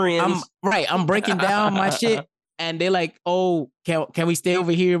with their friends. I'm breaking down my shit. And they're like, oh, can we stay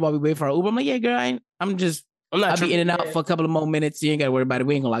over here while we wait for our Uber? I'm like, yeah, girl, I'll be in and out for a couple of more minutes. You ain't got to worry about it.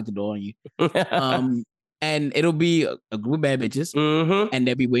 We ain't going to lock the door on you. And it'll be a group of bad bitches, and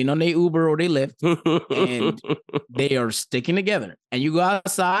they'll be waiting on their Uber or their Lyft, and they are sticking together. And you go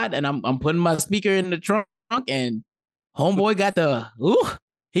outside, and I'm putting my speaker in the trunk, and homeboy got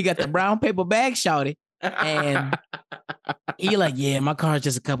the brown paper bag, shouty, And he like, yeah, my car's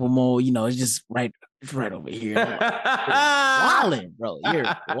just a couple more, it's just right over here. You're wildin', bro. You're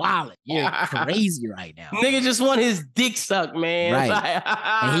wildin'. You're crazy right now. Nigga just want his dick sucked, man. Right.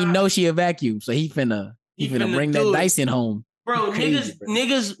 And he knows she a vacuum, so he finna bring that Dyson home. Bro, Crazy,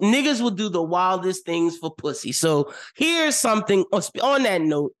 niggas will do the wildest things for pussy. So here's something on that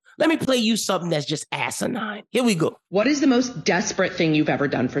note. Let me play you something that's just asinine. Here we go. What is the most desperate thing you've ever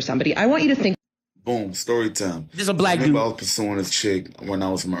done for somebody? I want you to think. Boom, story time. This is a black dude. I was pursuing this chick when I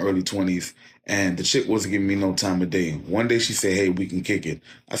was in my early 20s, and the chick wasn't giving me no time of day. One day she said, hey, we can kick it.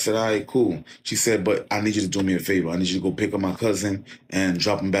 I said, all right, cool. She said, but I need you to do me a favor. I need you to go pick up my cousin and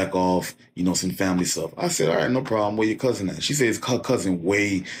drop him back off, some family stuff. I said, all right, no problem. Where your cousin at? She says her cousin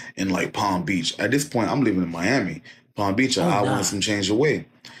way in like Palm Beach. At this point, I'm living in Miami. Palm Beach, I want some change away.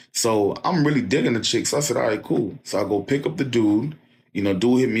 So I'm really digging the chick. So I said, all right, cool. So I go pick up the dude.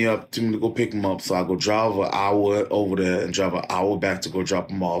 Dude hit me up to go pick him up. So I go drive an hour over there and drive an hour back to go drop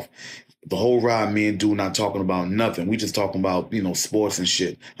him off. The whole ride, me and dude not talking about nothing. We just talking about, sports and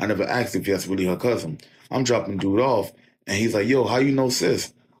shit. I never asked if that's really her cousin. I'm dropping dude off. And he's like, yo, how you know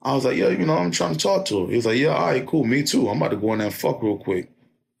sis? I was like, yo, I'm trying to talk to her. He was like, yeah, all right, cool. Me too. I'm about to go in there and fuck real quick.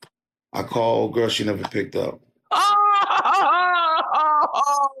 I called, girl, she never picked up.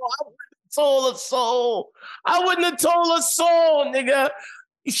 Told a soul. I wouldn't have told a soul, nigga.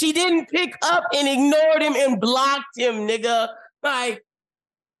 She didn't pick up and ignored him and blocked him, nigga. Like,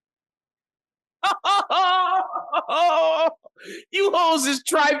 you hoes is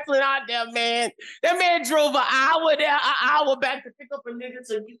trifling out there, man. That man drove an hour there, an hour back to pick up a nigga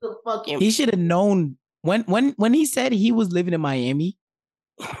so you could fuck him. He should have known when he said he was living in Miami.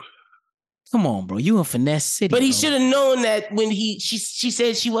 Come on, bro. You in Finesse City. But he should have known that when she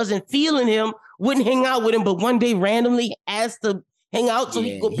said she wasn't feeling him, wouldn't hang out with him, but one day randomly asked to hang out so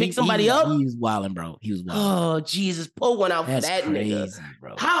he could go pick somebody up. He was wilding, bro. He was wilding. Oh, Jesus. Pull one out That's for that crazy, nigga.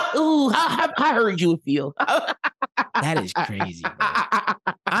 Bro. How hurt you would feel. That is crazy,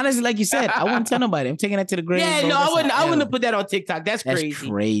 bro. Honestly, like you said, I wouldn't tell nobody. I'm taking that to the grave. Yeah, bro. no, I wouldn't have put that on TikTok. That's crazy. That's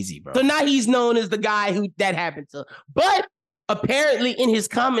crazy, bro. So now he's known as the guy who that happened to. But apparently in his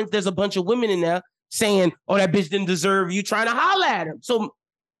comments, there's a bunch of women in there saying, oh, that bitch didn't deserve you trying to holler at him. So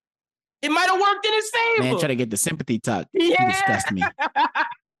it might have worked in his favor. Man, try to get the sympathy talk. Yeah. He disgusts me.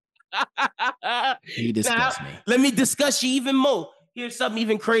 He disgusts me. Let me discuss you even more. Here's something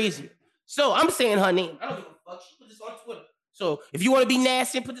even crazier. So I'm saying her name. I don't give a fuck. She put this on Twitter. So if you want to be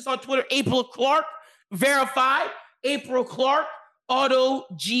nasty and put this on Twitter, April Clark, verified. April Clark, Auto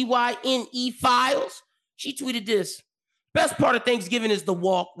GYNE Files. She tweeted this. Best part of Thanksgiving is the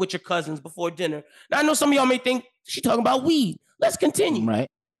walk with your cousins before dinner. Now, I know some of y'all may think she's talking about weed. Let's continue. Right.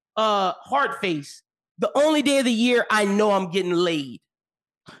 Heart face. The only day of the year I know I'm getting laid.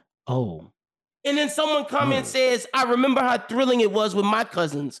 Oh. And then someone says, I remember how thrilling it was with my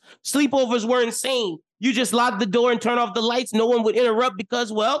cousins. Sleepovers were insane. You just lock the door and turn off the lights. No one would interrupt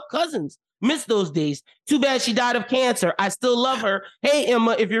because, well, cousins. Miss those days. Too bad she died of cancer. I still love her. Hey,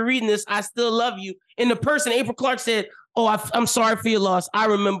 Emma, if you're reading this, I still love you. And the person, April Clark, said, oh, I'm sorry for your loss. I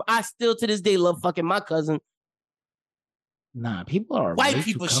remember. I still to this day love fucking my cousin. Nah, people are white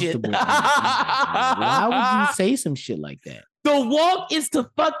people shit. Why would you say some shit like that? The walk is to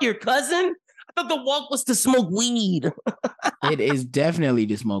fuck your cousin? I thought the walk was to smoke weed. It is definitely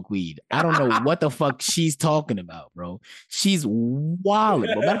to smoke weed. I don't know what the fuck she's talking about, bro. She's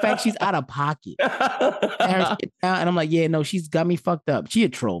wilding. Matter of fact, she's out of pocket. And I'm like, yeah, no, she's got me fucked up. She a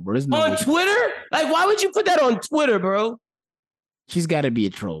troll, bro. No on Twitter? Like, why would you put that on Twitter, bro? She's got to be a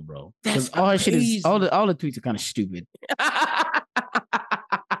troll, bro. Because all her shit is all the tweets are kind of stupid.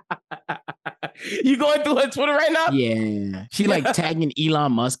 You going through her Twitter right now? Yeah. She like tagging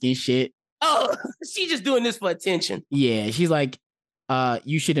Elon Musk and shit. Oh, she just doing this for attention. Yeah, she's like,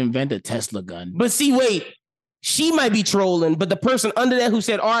 you should invent a Tesla gun. But see, wait, she might be trolling, but the person under that who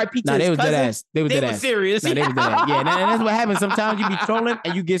said R.I.P. to his cousin, they were serious. They were dead ass. Yeah, and that's what happens. Sometimes you be trolling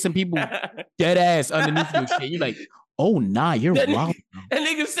and you get some people dead ass underneath your shit. You're like, oh, nah, you're wrong. That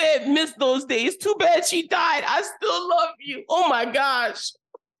nigga said, miss those days. Too bad she died. I still love you. Oh my gosh.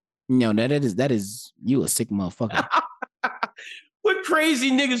 No, that is you a sick motherfucker. What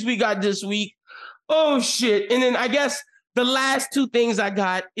crazy niggas we got this week. Oh, shit. And then I guess the last two things I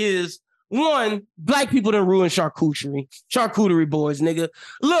got is, one, black people done ruined charcuterie. Charcuterie boards, nigga.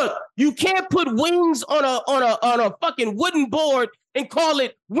 Look, you can't put wings on a fucking wooden board and call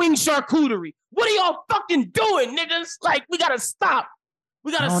it wing charcuterie. What are y'all fucking doing, niggas? Like, we gotta stop.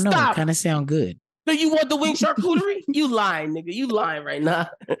 We gotta stop. Know, it kind of sound good. So you want the wing charcuterie? You lying, nigga. You lying right now.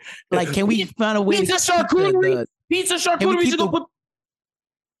 Like, can we find a way pizza charcuterie? Pizza charcuterie.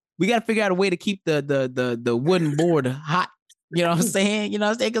 we got to figure out a way to keep the wooden board hot. You know what I'm saying? You know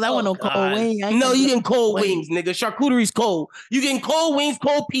what I'm saying? Because I want no cold wings. No, you getting cold wings, nigga. Charcuterie's cold. You getting cold wings,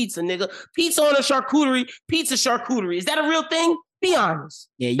 cold pizza, nigga. Pizza on a charcuterie, pizza charcuterie. Is that a real thing? Be honest.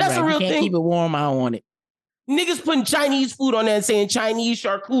 Yeah, that's right. a real you can't thing. Keep it warm. I don't want it. Niggas putting Chinese food on there and saying Chinese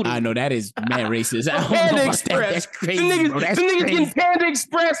charcuterie. I know that is mad racist. I don't Panda know about Express. that. That's crazy. The niggas, bro. That's the niggas crazy. getting Panda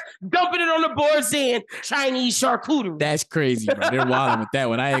Express, dumping it on the board saying Chinese charcuterie. That's crazy, bro. They're wilding with that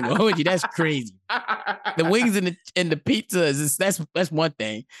one. I ain't gonna hold you. That's crazy. The wings and the pizza that's one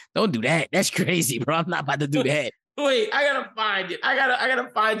thing. Don't do that. That's crazy, bro. I'm not about to do that. Wait, I gotta find it. I gotta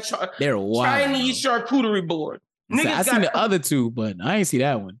find They're wild, Chinese charcuterie board. So I seen the other two, but I ain't see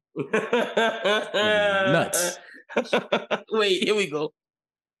that one. Nuts. Wait, here we go.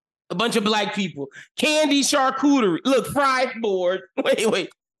 A bunch of black people. Candy charcuterie. Look, fried board. Wait.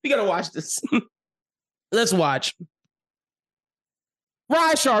 We gotta watch this. Let's watch.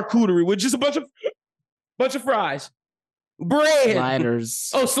 Fried charcuterie with just a bunch of fries. Bread.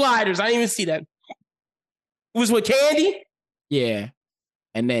 Sliders. Oh, sliders. I didn't even see that. It was with candy? Yeah.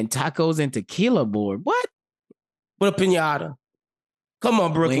 And then tacos and tequila board. What? With a piñata. Come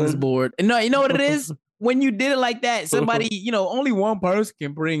on, Brooklyn. Wings board. No, you know what it is? When you did it like that, somebody, only one person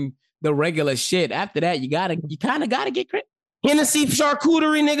can bring the regular shit. After that, you kind of gotta get credit. Hennessy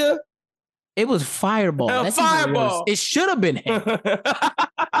charcuterie, nigga. It was Fireball. That's Fireball. It should have been him.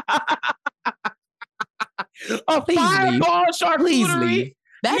 Fireball charcuterie. Please leave.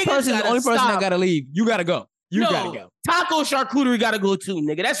 That person's the only person that gotta leave. You gotta go. You gotta go. Taco charcuterie gotta go too,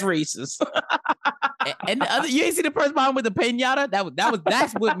 nigga. That's racist. And the other, you ain't see the person behind with the piñata?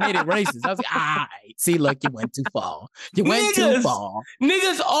 That's what made it racist. I was like, all right, see, look, you went too far. You went too far.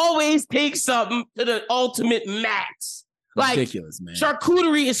 Niggas always take something to the ultimate max. Like, ridiculous, man.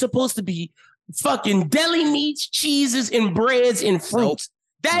 Charcuterie is supposed to be fucking deli meats, cheeses, and breads and fruits.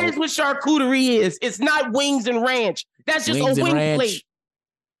 That is what charcuterie is. It's not wings and ranch. That's just a wing plate.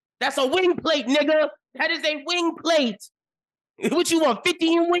 That's a wing plate, nigga. That is a wing plate. What you want,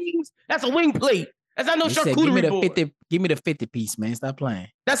 15 wings? That's a wing plate. That's not no charcuterie board. Give me the 50 piece, man. Stop playing.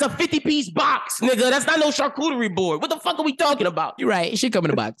 That's a 50-piece box, nigga. That's not no charcuterie board. What the fuck are we talking about? You're right. It should come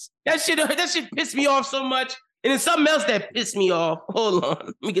in a box. That shit pissed me off so much. And then something else that pissed me off. Hold on.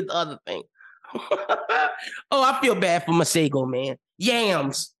 Let me get the other thing. Oh, I feel bad for Masego, man.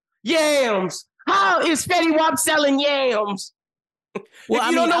 Yams. How is Fetty Wap selling yams? Well,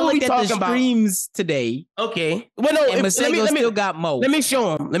 I looked at the streams today. Okay. Well, no, and Masego still got Mo. Let me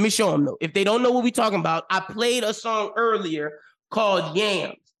show them though. If they don't know what we're talking about, I played a song earlier called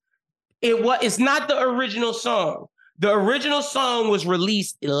Yams. It's not the original song. The original song was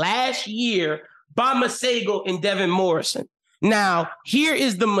released last year by Masego and Devin Morrison. Now, here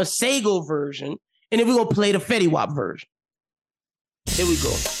is the Masego version, and then we're gonna play the Fetty Wap version. Here we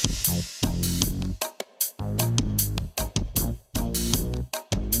go.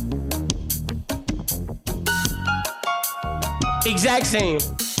 Exact same.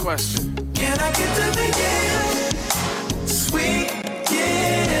 Question. Can I get to the yams? Sweet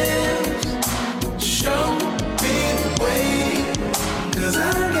yams. Show me the way. Cause I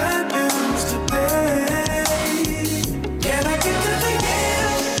got bills to pay. Can I get to the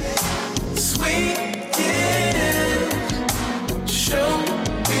yams? Sweet yams. Show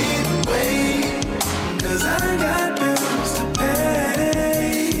me the way. Cause I got bills to pay.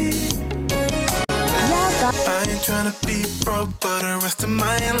 I ain't tryna be broke for the rest of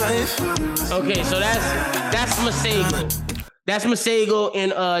my life. Okay, so that's Masego. That's Masego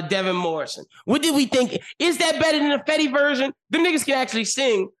and Devin Morrison. What did we think? Is that better than the Fetty version? The niggas can actually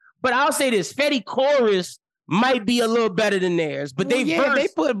sing, but I'll say this: Fetty chorus might be a little better than theirs. But they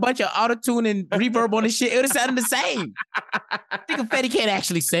put a bunch of autotune and reverb on the shit. It would have sounded the same. I think Fetty can't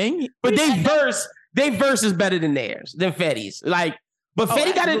actually sing, but their verse is better than theirs, than Fetty's. Like. But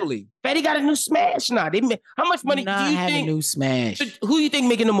Fetty got a new smash now. How much money do you think? A new smash. Who you think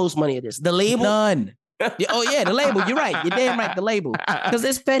making the most money of this? The label? None. Oh yeah, the label. You're right. You're damn right. The label. Because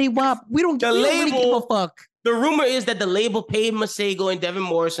it's Fetty Wap. We don't really give a fuck. The rumor is that the label paid Masego and Devin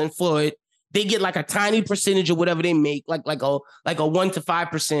Morrison for it. They get like a tiny percentage of whatever they make, like a 1 to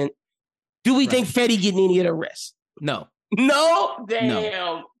 5%. Do we think Fetty getting any of the rest? No. No?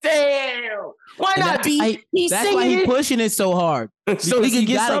 Damn. Why not? That's why he's pushing it so hard. So he can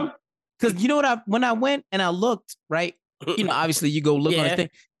get some? Because you know what? When I went and I looked, right? Obviously you go look on the thing.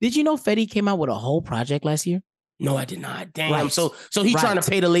 Did you know Fetty came out with a whole project last year? No, I did not. Damn. Right. So he's trying to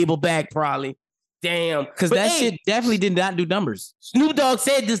pay the label back probably. Damn. Because that shit definitely did not do numbers. Snoop Dogg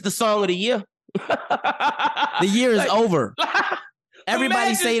said this is the song of the year. The year is over.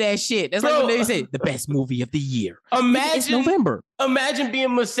 Everybody say that shit. That's like when they say the best movie of the year. It's November. Imagine being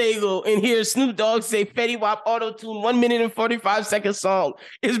Masego and hear Snoop Dogg say Fetty Wap auto-tune 1 minute and 45 second song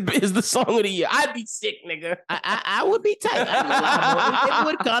is the song of the year. I'd be sick, nigga. I would be tight. It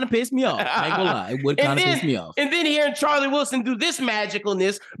would kind of piss me off. I ain't gonna lie. It would kind of piss me off. And then hearing Charlie Wilson do this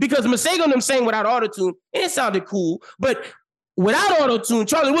magicalness, because Masego and them sang without auto-tune, and it sounded cool, but without auto-tune,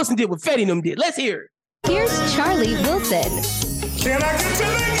 Charlie Wilson did what Fetty and them did. Let's hear it. Here's Charlie Wilson. Can I get to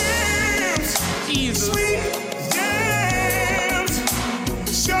the games? Jesus. Sweet games.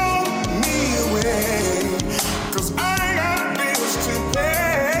 Show me a way. Cause I got bills to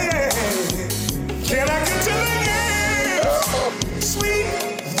pay. Can I get to the games? Sweet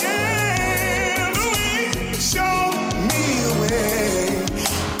games. Show me a way.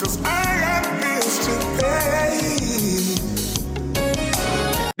 Cause I got bills to pay.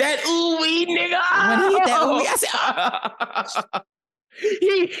 That ooh-wee, nigga. When he hit that ooh-wee, I said,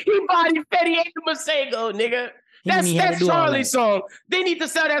 He bodied Fetty and Masego, nigga. That's Charlie's song. They need to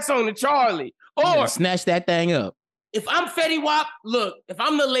sell that song to Charlie. Or snatch that thing up. If I'm Fetty Wap, look, if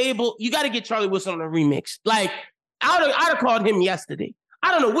I'm the label, you got to get Charlie Wilson on a remix. Like, I'd have called him yesterday.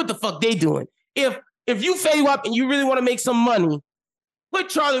 I don't know what the fuck they doing. If you Fetty Wap and you really want to make some money, put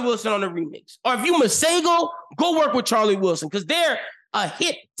Charlie Wilson on a remix. Or if you Masego, go work with Charlie Wilson, because they're a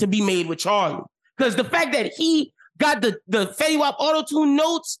hit to be made with Charlie. Because the fact that he got the Fetty Wap auto-tune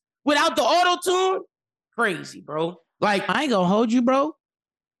notes without the auto-tune, crazy, bro. Like, I ain't gonna hold you, bro.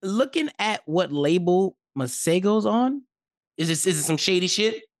 Looking at what label Masego's on, is it some shady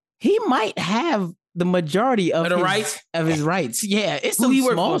shit? He might have the majority of his rights. Yeah, it's some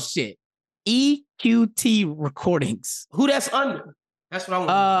small shit. EQT Recordings. Who that's under? That's what I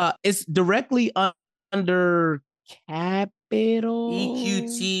want. It's directly under Capital.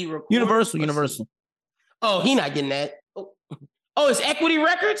 EQT Recordings. Universal. Oh, he not getting that. Oh, it's Equity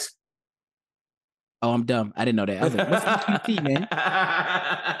Records? Oh, I'm dumb. I didn't know that. I was like, what's EQT, man?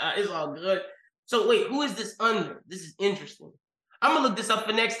 It's all good. So wait, who is this under? This is interesting. I'm gonna look this up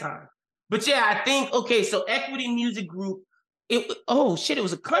for next time. But yeah, I think, okay, so Equity Music Group, it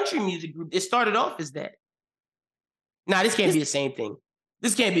was a country music group. It started off as that. Nah, this can't be the same thing.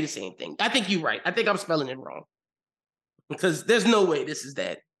 This can't be the same thing. I think you're right. I think I'm spelling it wrong. Because there's no way this is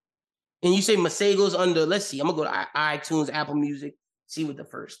that. And you say Masego's under, let's see, I'm going to go to iTunes, Apple Music, see what the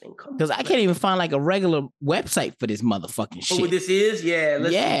first thing comes. Because I can't even find like a regular website for this motherfucking shit. Oh, what this is? Yeah.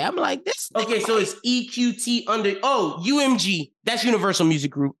 Yeah, I'm like, this. Okay, so it's EQT under, UMG. That's Universal Music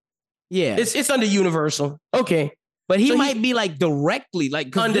Group. Yeah. It's under Universal. Okay. But he might be like directly,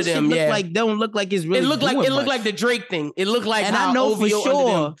 like under them, don't look like it's really It looked like the Drake thing. It looked like, and I know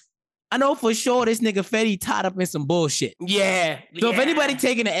for sure this nigga Fetty tied up in some bullshit. Yeah. So if anybody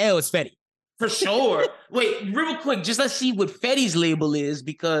taking the L, it's Fetty. For sure. Wait, real quick, just let's see what Fetty's label is,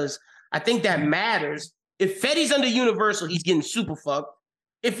 because I think that matters. If Fetty's under Universal, he's getting super fucked.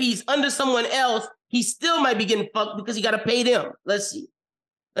 If he's under someone else, he still might be getting fucked because he got to pay them. Let's see.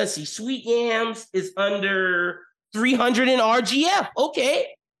 Sweet Yams is under 300 in RGF.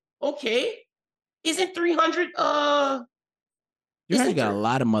 Okay. Isn't 300 You got a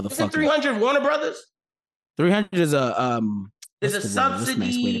lot of motherfuckers. Isn't 300 Warner Brothers? 300 is a It's a subsidy.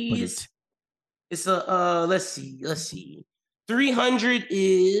 Nice way to put it. It's a let's see. 300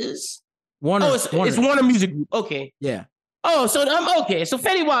 is Warner. Oh, it's Warner Music Group. Okay. Yeah. Oh, so I'm okay. So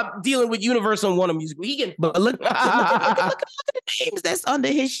Fetty Wap dealing with Universal and Warner Music Group. He getting, but look at the names that's under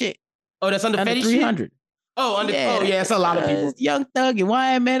his shit. Oh, that's under Fetty 300. Shit? Oh, it's a lot of people. Young Thug and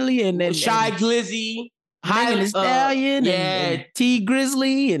YN Medley and Shy Glizzy, High and Stallion, and T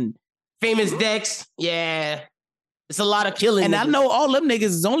Grizzly and Famous Dex. Yeah. It's a lot of killing. And niggas. I know all them niggas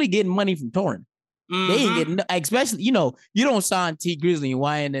is only getting money from touring. Mm-hmm. They ain't getting, especially, you don't sign T Grizzly and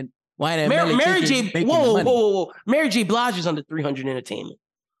YN and Mary J. Whoa. Mary J. Blige is under 300 Entertainment.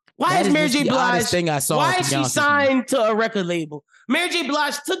 Why is Mary J. Blige? Why is she signed to a record label? Mary J.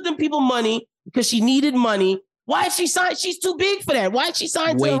 Blige took them people money because she needed money. Why is she signed? She's too big for that. Why is she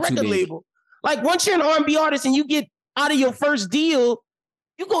signed to a record label? Like, once you're an R&B artist and you get out of your first deal,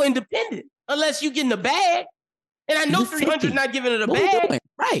 you go independent unless you get in the bag. And I know 300 not giving it a bag.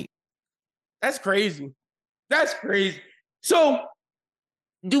 Right. That's crazy. So,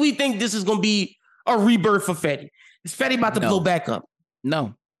 do we think this is going to be a rebirth for Fetty? Is Fetty about to blow back up?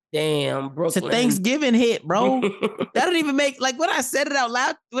 No. Damn, bro. It's a Thanksgiving hit, bro. That don't even make, like, when I said it out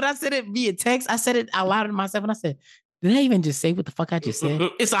loud, when I said it via text, I said it out loud to myself and I said, did I even just say what the fuck I just said?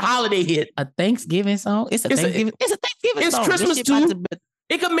 It's a holiday hit. A Thanksgiving song? It's a Thanksgiving song. It's Christmas too.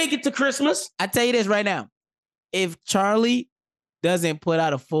 It could make it to Christmas. I tell you this right now. If Charlie doesn't put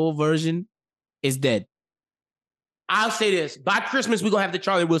out a full version, it's dead. I'll say this. By Christmas, we're going to have the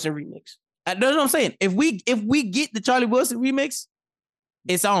Charlie Wilson remix. That's what I'm saying. If we get the Charlie Wilson remix,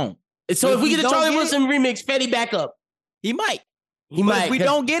 it's on. So if we get the Charlie Wilson remix, Fetty back up. He might. If we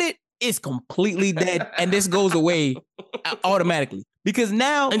don't get it, it's completely dead. And this goes away automatically. Because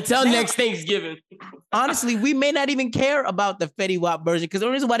now... Until next Thanksgiving. Honestly, we may not even care about the Fetty Wap version. Because the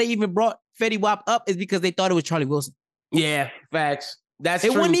reason why they even brought Fetty Wap up is because they thought it was Charlie Wilson. Yeah, facts. That's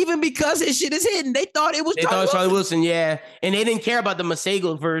it true. wasn't even because his shit is hidden. They thought it was Charlie Wilson, yeah. And they didn't care about the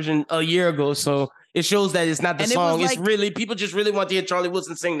Masego version a year ago. So it shows that it's not the song. It's really, people just really want to hear Charlie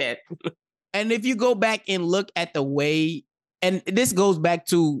Wilson sing that. And if you go back and look at the way, and this goes back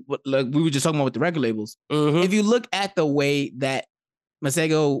to what like we were just talking about with the record labels. Mm-hmm. If you look at the way that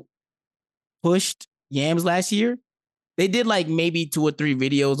Masego pushed Yams last year, they did like maybe 2 or 3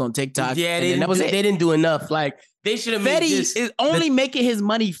 videos on TikTok. Yeah, they didn't do enough. Like, they should have made this. Fetty is only making his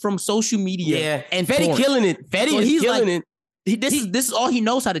money from social media. Yeah, and Fetty porn. killing it. Fetty is killing it. This is all he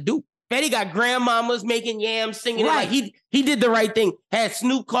knows how to do. Fetty got grandmamas making yams, singing Right. it. Like he did the right thing. Had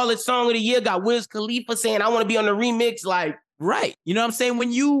Snoop call it Song of the Year. Got Wiz Khalifa saying, I want to be on the remix. Like, right. You know what I'm saying?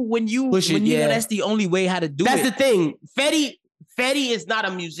 When you know that's the only way how to do That's it. the thing. Fetty is not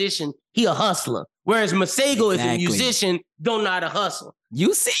a musician. He a hustler. Whereas Masego is a musician, don't know how to hustle.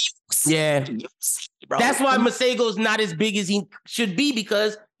 You see? Yeah. You see, bro. That's why Masego's not as big as he should be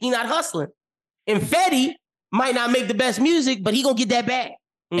because he not hustling. And Fetty might not make the best music, but he gonna get that bag.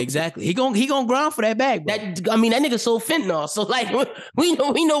 Exactly. He gonna grind for that bag, bro. That nigga sold fentanyl. So like we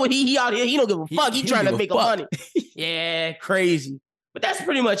know what he out here. He don't give a fuck. He trying to make a money. Yeah, crazy. But that's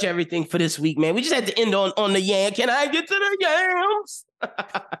pretty much everything for this week, man. We just had to end on the yam. Can I get to the yams?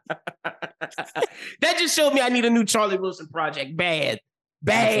 That just showed me I need a new Charlie Wilson project. Bad.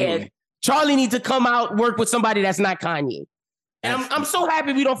 Absolutely. Charlie needs to come out, work with somebody that's not Kanye. And I'm so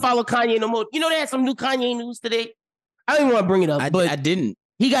happy we don't follow Kanye no more. You know, they had some new Kanye news today. I don't even want to bring it up, but I didn't.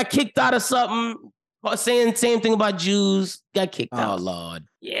 He got kicked out of something, saying same thing about Jews. Got kicked out. Oh, Lord.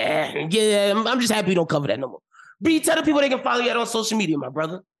 Yeah. I'm just happy we don't cover that no more. B, tell the people they can follow you on social media, my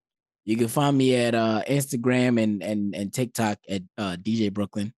brother. You can find me at Instagram and TikTok at DJ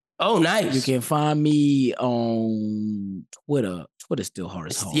Brooklyn. Oh, nice. You can find me on Twitter. Twitter's still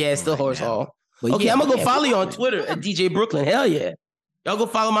Horace Hall. Yeah, it's still Horace Hall. But okay, yeah, I'm going to go follow you on man. Twitter at DJ Brooklyn. Hell yeah. Y'all go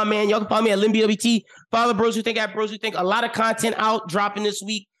follow my man. Y'all can follow me at LimBWT. Follow Bros Who Think at Bros Who Think. A lot of content out dropping this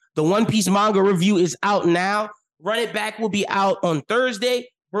week. The One Piece manga review is out now. Run It Back will be out on Thursday.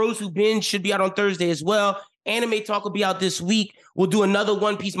 Bros Who Binge should be out on Thursday as well. Anime Talk will be out this week. We'll do another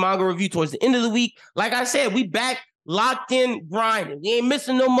One Piece manga review towards the end of the week. Like I said, we back locked in, grinding. We ain't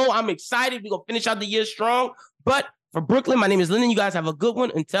missing no more. I'm excited. We're going to finish out the year strong. But for Brooklyn, my name is Lyndon. You guys have a good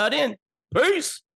one. Until then, peace.